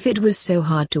even if it was so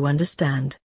hard to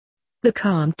understand. The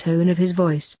calm tone of his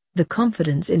voice, the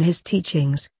confidence in his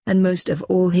teachings, and most of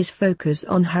all his focus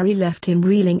on Harry left him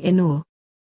reeling in awe.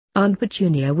 Aunt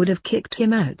Petunia would have kicked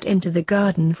him out into the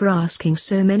garden for asking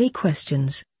so many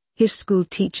questions. His school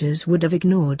teachers would have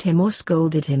ignored him or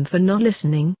scolded him for not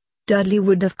listening. Dudley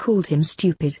would have called him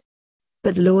stupid.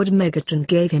 But Lord Megatron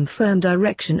gave him firm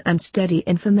direction and steady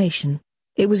information.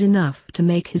 It was enough to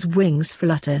make his wings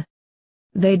flutter.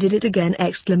 They did it again!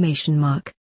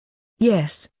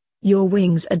 Yes, your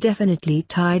wings are definitely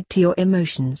tied to your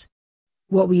emotions.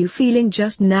 What were you feeling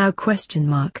just now?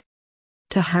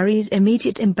 To Harry's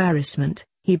immediate embarrassment,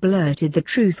 he blurted the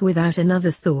truth without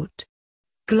another thought.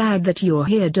 Glad that you're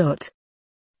here.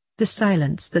 The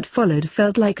silence that followed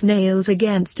felt like nails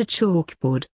against a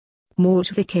chalkboard.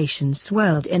 Mortification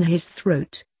swelled in his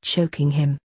throat, choking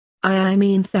him. I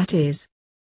mean that is.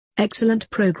 Excellent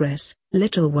progress,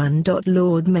 little one.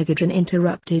 Lord Megatron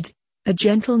interrupted, a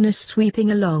gentleness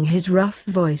sweeping along his rough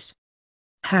voice.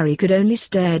 Harry could only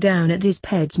stare down at his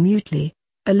pets mutely,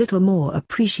 a little more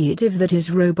appreciative that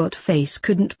his robot face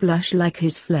couldn't blush like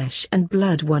his flesh and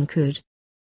blood one could.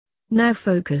 Now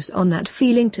focus on that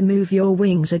feeling to move your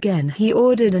wings again, he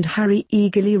ordered, and Harry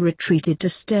eagerly retreated to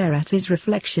stare at his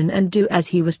reflection and do as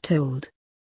he was told.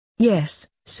 Yes,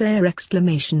 sir!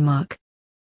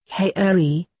 Hey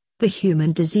Harry, The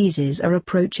human diseases are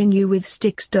approaching you with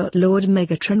sticks. Lord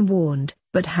Megatron warned,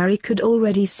 but Harry could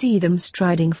already see them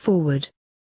striding forward.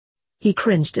 He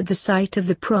cringed at the sight of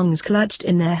the prongs clutched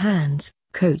in their hands,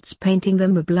 coats painting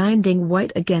them a blinding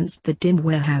white against the dim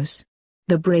warehouse.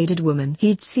 The braided woman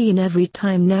he'd seen every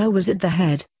time now was at the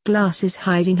head, glasses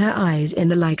hiding her eyes in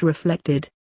the light reflected.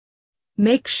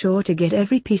 "Make sure to get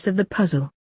every piece of the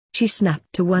puzzle," she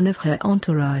snapped to one of her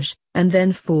entourage, and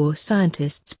then 4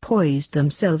 scientists poised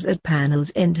themselves at panels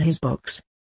into his box.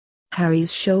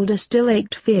 Harry's shoulder still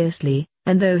ached fiercely,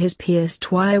 and though his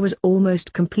pierced wire was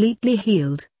almost completely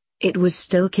healed, it was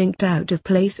still kinked out of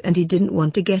place and he didn't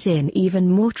want to get in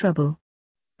even more trouble.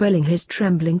 Pulling his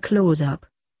trembling claws up,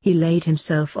 he laid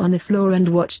himself on the floor and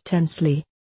watched tensely.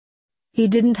 He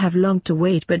didn't have long to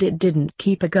wait, but it didn't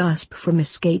keep a gasp from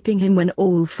escaping him when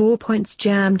all 4 points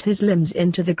jammed his limbs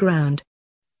into the ground.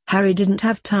 Harry didn't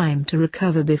have time to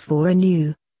recover before a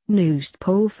new, noosed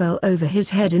pole fell over his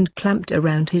head and clamped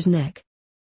around his neck.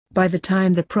 By the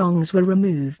time the prongs were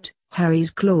removed,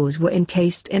 Harry's claws were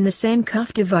encased in the same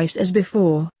cuff device as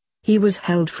before. He was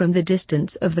held from the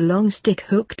distance of the long stick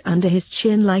hooked under his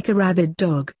chin like a rabid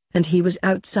dog, and he was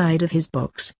outside of his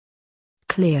box.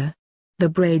 "Clear," the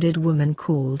braided woman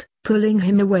called, pulling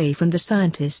him away from the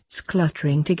scientists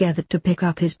cluttering together to pick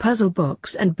up his puzzle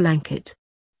box and blanket.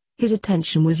 His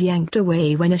attention was yanked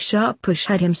away when a sharp push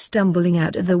had him stumbling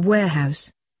out of the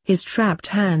warehouse, his trapped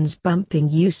hands bumping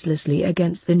uselessly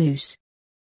against the noose.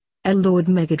 "Lord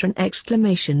Megatron!"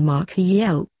 he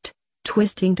yelped,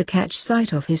 twisting to catch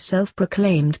sight of his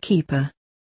self-proclaimed keeper.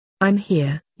 "I'm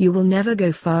here, you will never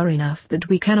go far enough that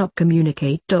we cannot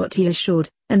communicate," he assured,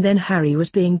 and then Harry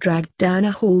was being dragged down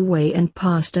a hallway and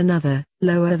past another,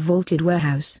 lower vaulted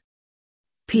warehouse.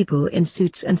 People in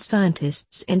suits and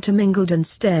scientists intermingled and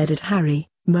stared at Harry.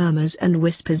 Murmurs and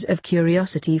whispers of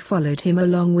curiosity followed him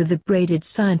along with the braided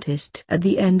scientist at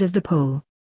the end of the pole.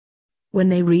 When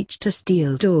they reached a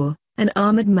steel door, an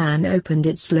armored man opened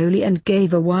it slowly and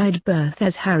gave a wide berth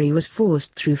as Harry was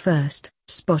forced through first,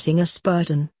 spotting a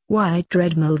Spartan, wide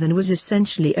treadmill that was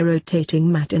essentially a rotating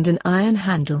mat and an iron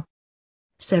handle.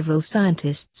 Several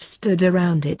scientists stood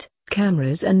around it,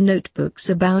 cameras and notebooks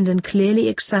abound and clearly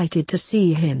excited to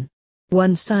see him.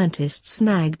 One scientist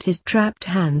snagged his trapped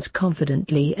hands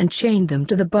confidently and chained them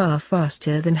to the bar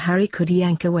faster than Harry could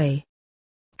yank away.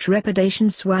 Trepidation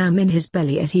swam in his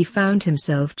belly as he found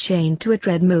himself chained to a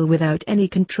treadmill without any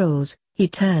controls. He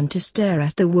turned to stare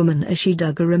at the woman as she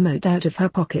dug a remote out of her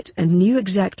pocket and knew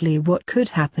exactly what could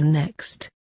happen next.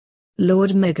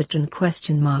 "Lord Megatron?"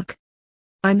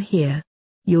 "I'm here.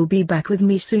 You'll be back with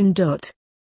me soon."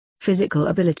 Physical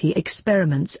ability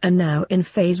experiments are now in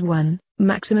Phase 1,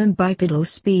 maximum bipedal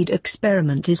speed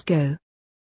experiment is go.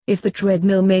 If the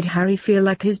treadmill made Harry feel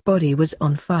like his body was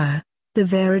on fire, the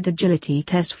varied agility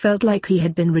test felt like he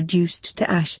had been reduced to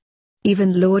ash.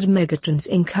 Even Lord Megatron's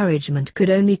encouragement could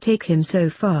only take him so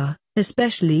far,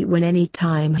 especially when any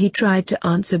time he tried to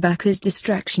answer back his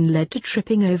distraction led to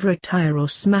tripping over a tire or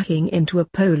smacking into a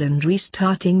pole and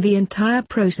restarting the entire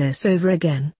process over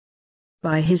again.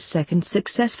 By his second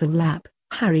successful lap,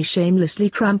 Harry shamelessly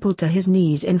crumpled to his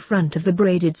knees in front of the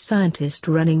braided scientist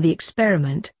running the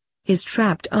experiment, his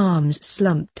trapped arms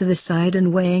slumped to the side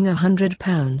and weighing 100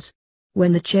 pounds.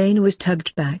 When the chain was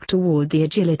tugged back toward the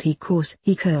agility course,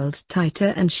 he curled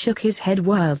tighter and shook his head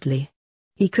wildly.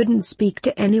 He couldn't speak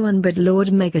to anyone but Lord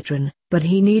Megatron, but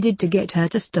he needed to get her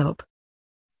to stop.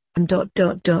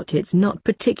 It's not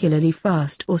particularly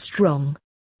fast or strong,"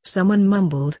 someone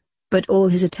mumbled, but all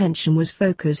his attention was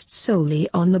focused solely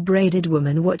on the braided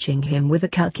woman watching him with a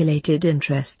calculated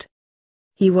interest.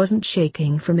 He wasn't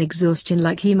shaking from exhaustion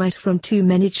like he might from too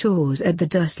many chores at the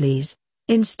Dursleys.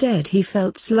 Instead he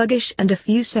felt sluggish and a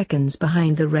few seconds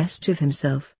behind the rest of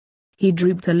himself. He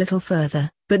drooped a little further,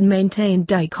 but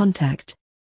maintained eye contact.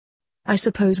 "I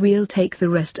suppose we'll take the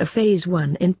rest of Phase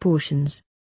 1 in portions.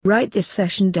 Write this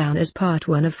session down as Part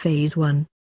 1 of Phase 1.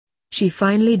 She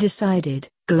finally decided,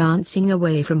 glancing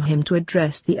away from him to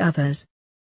address the others.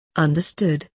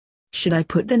 "Understood. Should I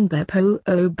put the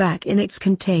NBEPO back in its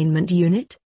containment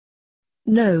unit?"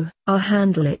 "No, I'll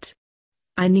handle it.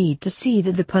 I need to see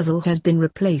that the puzzle has been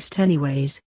replaced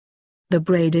anyways." The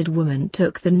braided woman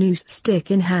took the noose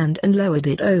stick in hand and lowered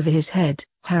it over his head.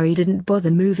 Harry didn't bother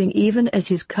moving even as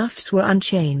his cuffs were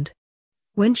unchained.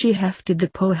 When she hefted the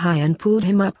pole high and pulled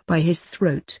him up by his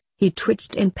throat, he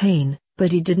twitched in pain,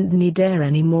 but he didn't need air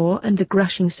anymore and the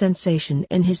crushing sensation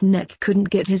in his neck couldn't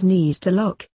get his knees to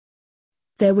lock.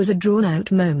 There was a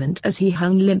drawn-out moment as he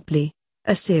hung limply,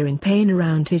 a searing pain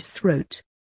around his throat.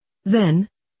 Then,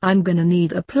 "I'm gonna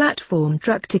need a platform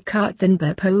truck to cart the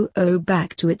NBEPO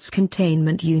back to its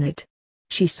containment unit.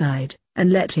 she sighed,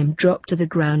 and let him drop to the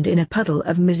ground in a puddle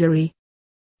of misery.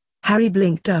 Harry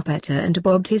blinked up at her and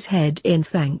bobbed his head in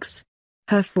thanks.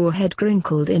 Her forehead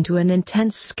crinkled into an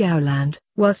intense scowl and,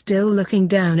 while still looking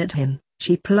down at him,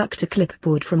 she plucked a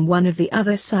clipboard from one of the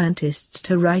other scientists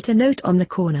to write a note on the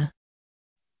corner.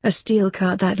 A steel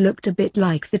cart that looked a bit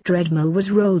like the treadmill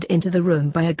was rolled into the room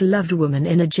by a gloved woman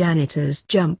in a janitor's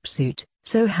jumpsuit,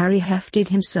 so Harry hefted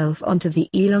himself onto the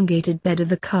elongated bed of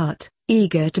the cart,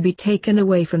 eager to be taken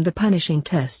away from the punishing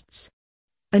tests.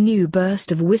 A new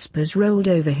burst of whispers rolled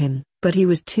over him, but he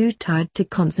was too tired to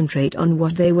concentrate on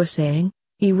what they were saying.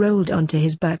 He rolled onto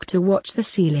his back to watch the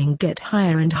ceiling get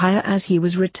higher and higher as he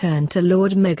was returned to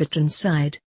Lord Megatron's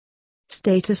side.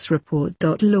 Status report.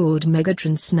 Lord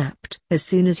Megatron snapped as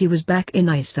soon as he was back in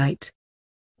eyesight.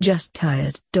 Just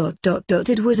tired.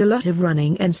 It was a lot of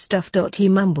running and stuff. He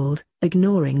mumbled,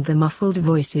 ignoring the muffled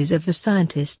voices of the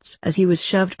scientists as he was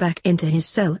shoved back into his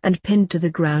cell and pinned to the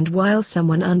ground while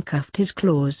someone uncuffed his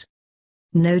claws.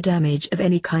 No damage of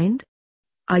any kind?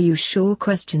 Are you sure?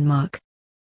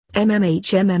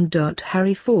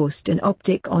 Harry forced an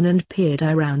optic on and peered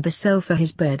around the cell for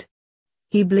his bed.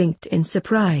 He blinked in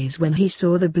surprise when he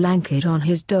saw the blanket on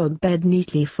his dog bed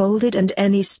neatly folded and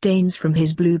any stains from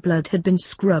his blue blood had been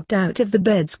scrubbed out of the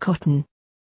bed's cotton.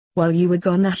 While you were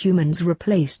gone, the humans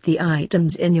replaced the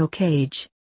items in your cage.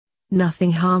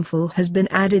 Nothing harmful has been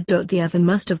added. The other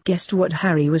must have guessed what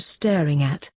Harry was staring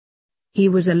at. He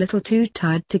was a little too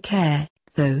tired to care,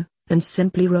 though, and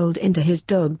simply rolled into his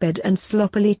dog bed and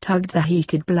sloppily tugged the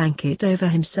heated blanket over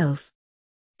himself.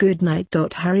 Good night.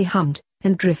 Harry hummed,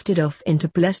 and drifted off into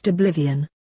blessed oblivion.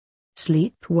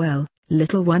 Sleep well,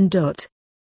 little one.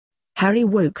 Harry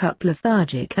woke up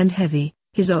lethargic and heavy,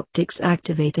 his optics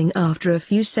activating after a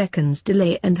few seconds'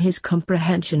 delay and his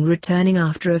comprehension returning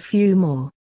after a few more.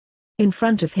 In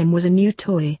front of him was a new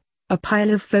toy, a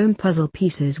pile of foam puzzle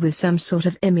pieces with some sort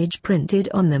of image printed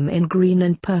on them in green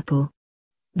and purple.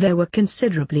 There were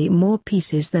considerably more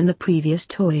pieces than the previous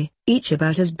toy, each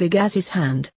about as big as his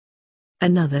hand.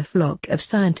 Another flock of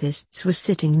scientists was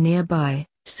sitting nearby,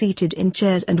 seated in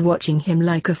chairs and watching him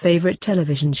like a favorite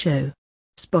television show.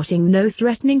 Spotting no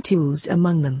threatening tools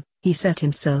among them, he set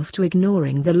himself to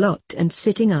ignoring the lot and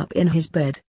sitting up in his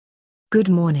bed. Good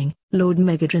morning, Lord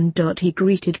Megatron. He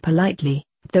greeted politely,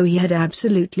 though he had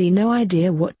absolutely no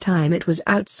idea what time it was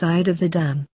outside of the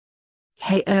dam.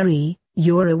 Hey Harry,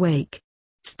 you're awake.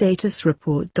 Status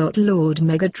report. Lord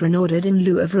Megatron ordered in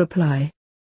lieu of reply.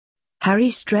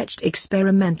 Harry stretched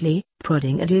experimentally,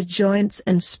 prodding at his joints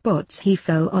and spots he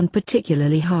fell on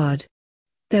particularly hard.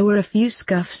 There were a few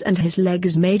scuffs and his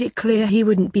legs made it clear he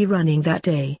wouldn't be running that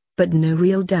day, but no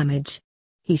real damage.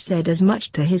 He said as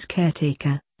much to his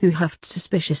caretaker, who huffed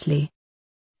suspiciously.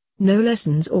 No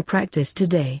lessons or practice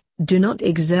today, do not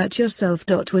exert yourself.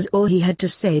 Was all he had to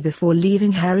say before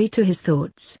leaving Harry to his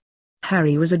thoughts.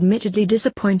 Harry was admittedly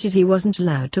disappointed he wasn't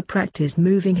allowed to practice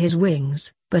moving his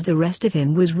wings, but the rest of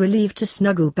him was relieved to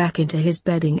snuggle back into his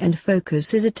bedding and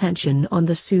focus his attention on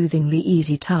the soothingly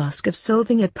easy task of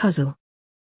solving a puzzle.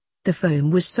 The foam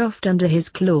was soft under his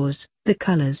claws, the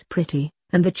colors pretty,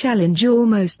 and the challenge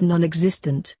almost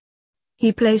non-existent.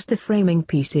 He placed the framing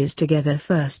pieces together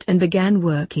first and began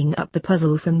working up the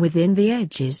puzzle from within the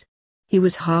edges. He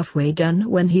was halfway done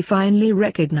when he finally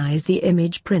recognized the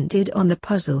image printed on the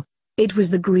puzzle. It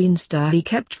was the green star he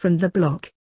kept from the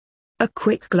block. A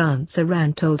quick glance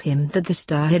around told him that the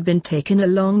star had been taken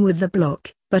along with the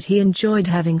block, but he enjoyed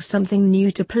having something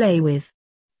new to play with.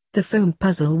 The foam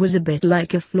puzzle was a bit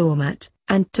like a floor mat,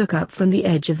 and took up from the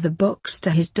edge of the box to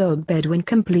his dog bed when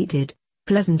completed,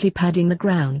 pleasantly padding the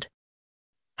ground.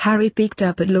 Harry peeked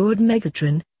up at Lord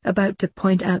Megatron, about to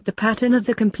point out the pattern of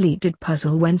the completed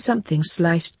puzzle when something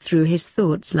sliced through his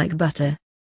thoughts like butter.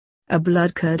 A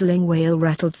blood-curdling wail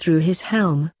rattled through his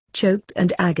helm, choked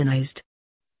and agonized.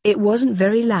 It wasn't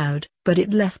very loud, but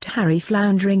it left Harry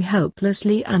floundering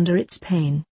helplessly under its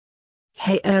pain.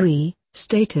 Hey Harry,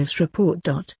 status report.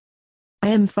 I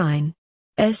am fine.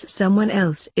 Someone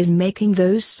else is making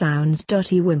those sounds.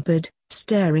 He whimpered,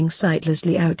 staring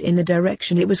sightlessly out in the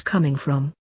direction it was coming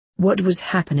from. What was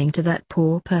happening to that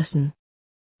poor person?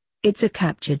 It's a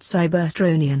captured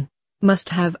Cybertronian. Must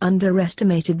have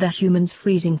underestimated the human's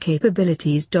freezing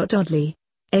capabilities. Oddly,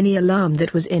 any alarm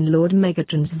that was in Lord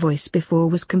Megatron's voice before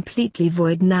was completely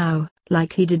void now,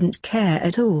 like he didn't care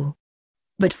at all.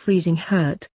 But freezing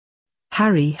hurt.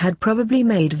 Harry had probably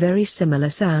made very similar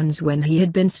sounds when he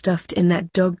had been stuffed in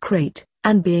that dog crate,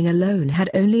 and being alone had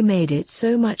only made it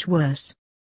so much worse.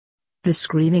 The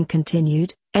screaming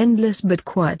continued, endless but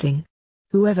quieting.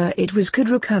 Whoever it was could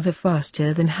recover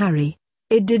faster than Harry.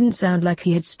 It didn't sound like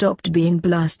he had stopped being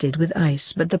blasted with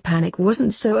ice, but the panic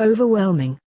wasn't so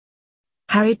overwhelming.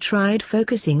 Harry tried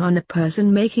focusing on the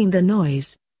person making the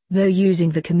noise, though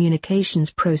using the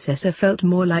communications processor felt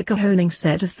more like a honing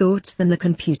set of thoughts than the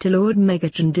computer Lord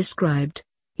Megatron described.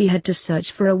 He had to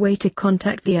search for a way to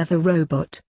contact the other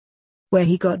robot, where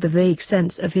he got the vague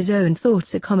sense of his own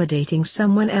thoughts accommodating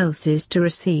someone else's to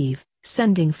receive.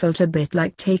 Sending felt a bit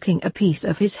like taking a piece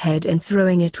of his head and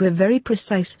throwing it to a very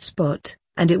precise spot,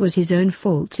 and it was his own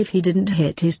fault if he didn't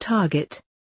hit his target.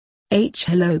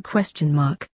 Hello?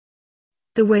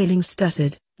 The wailing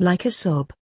stuttered, like a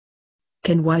sob.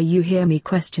 Can you hear me?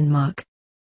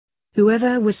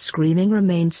 Whoever was screaming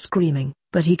remained screaming,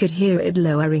 but he could hear it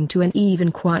lowering to an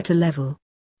even quieter level.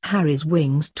 Harry's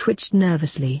wings twitched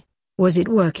nervously. Was it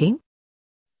working?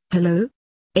 Hello?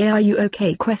 Are you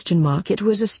okay? It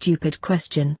was a stupid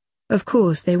question. Of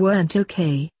course they weren't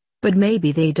okay, but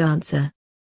maybe they'd answer.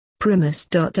 Primus.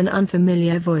 An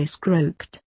unfamiliar voice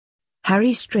croaked.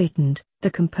 Harry straightened, the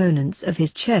components of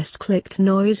his chest clicked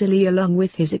noisily along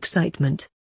with his excitement.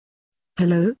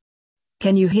 Hello?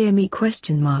 Can you hear me? Primus,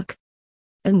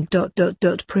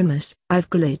 I've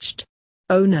glitched.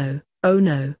 Oh no, oh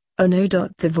no, oh no.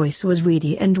 The voice was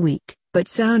reedy and weak, but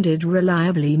sounded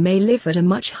reliably at a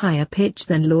much higher pitch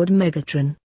than Lord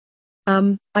Megatron.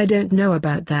 I don't know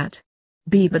about that.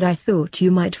 But I thought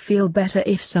you might feel better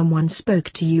if someone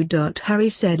spoke to you. Harry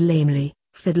said lamely,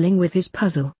 fiddling with his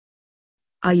puzzle.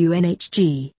 Are you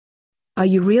NHG? Are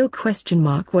you real?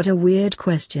 What a weird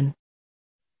question.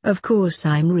 Of course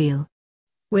I'm real.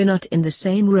 We're not in the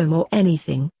same room or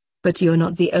anything, but you're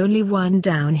not the only one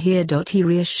down here. He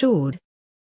reassured.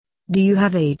 Do you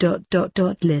have a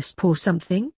lisp or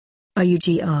something? Are you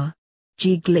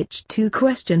glitched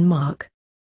too?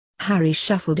 Harry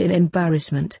shuffled in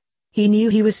embarrassment. He knew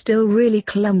he was still really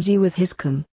clumsy with his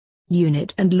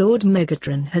unit, and Lord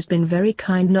Megatron has been very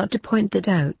kind not to point that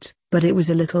out, but it was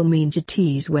a little mean to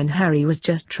tease when Harry was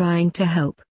just trying to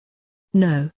help.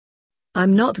 No.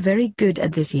 I'm not very good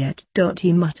at this yet.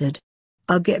 He muttered.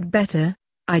 I'll get better,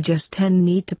 I just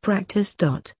need to practice.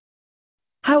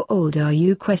 How old are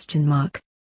you?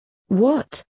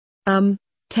 What? 10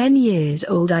 years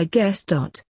old I guess.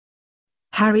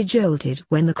 Harry jolted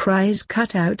when the cries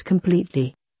cut out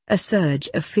completely. A surge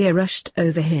of fear rushed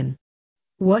over him.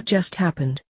 What just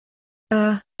happened?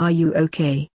 Are you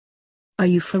okay? Are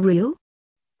you for real?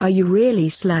 Are you really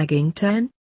slagging 10?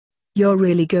 You're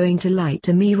really going to lie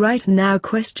to me right now?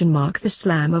 The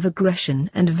slam of aggression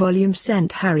and volume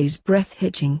sent Harry's breath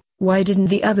hitching. Why didn't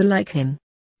the other like him?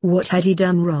 What had he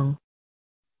done wrong?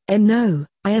 No,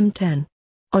 I am 10.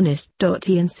 Honest.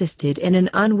 He insisted in an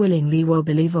unwillingly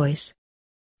wobbly voice.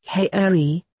 Hey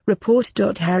Harry, report.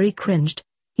 Harry cringed.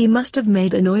 He must have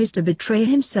made a noise to betray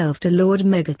himself to Lord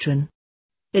Megatron.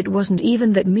 It wasn't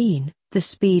even that mean, the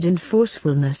speed and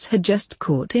forcefulness had just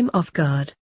caught him off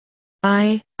guard.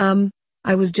 I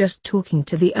was just talking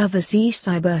to the other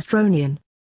Cybertronian.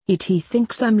 He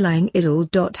thinks I'm lying it all.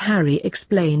 Harry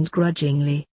explained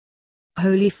grudgingly.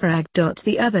 Holy frag.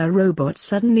 The other robot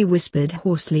suddenly whispered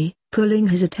hoarsely, pulling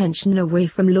his attention away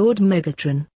from Lord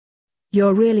Megatron.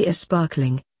 You're really a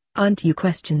sparkling, aren't you?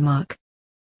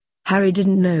 Harry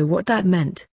didn't know what that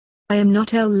meant. I am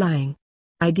not lying.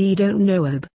 I don't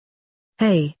know.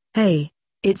 Hey,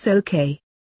 it's okay.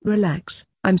 Relax,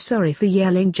 I'm sorry for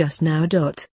yelling just now.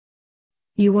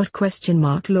 You what?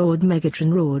 Lord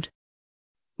Megatron roared.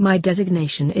 My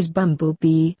designation is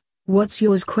Bumblebee, what's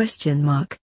yours?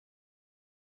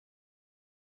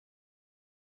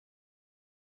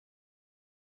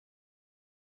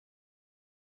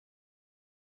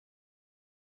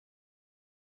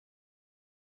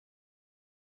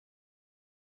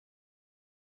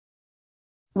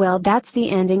 Well, that's the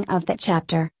ending of that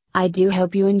chapter. I do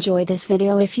hope you enjoy this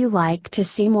video. If you like to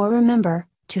see more, remember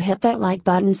to hit that like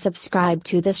button, subscribe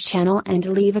to this channel and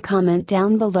leave a comment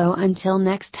down below. Until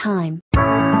next time.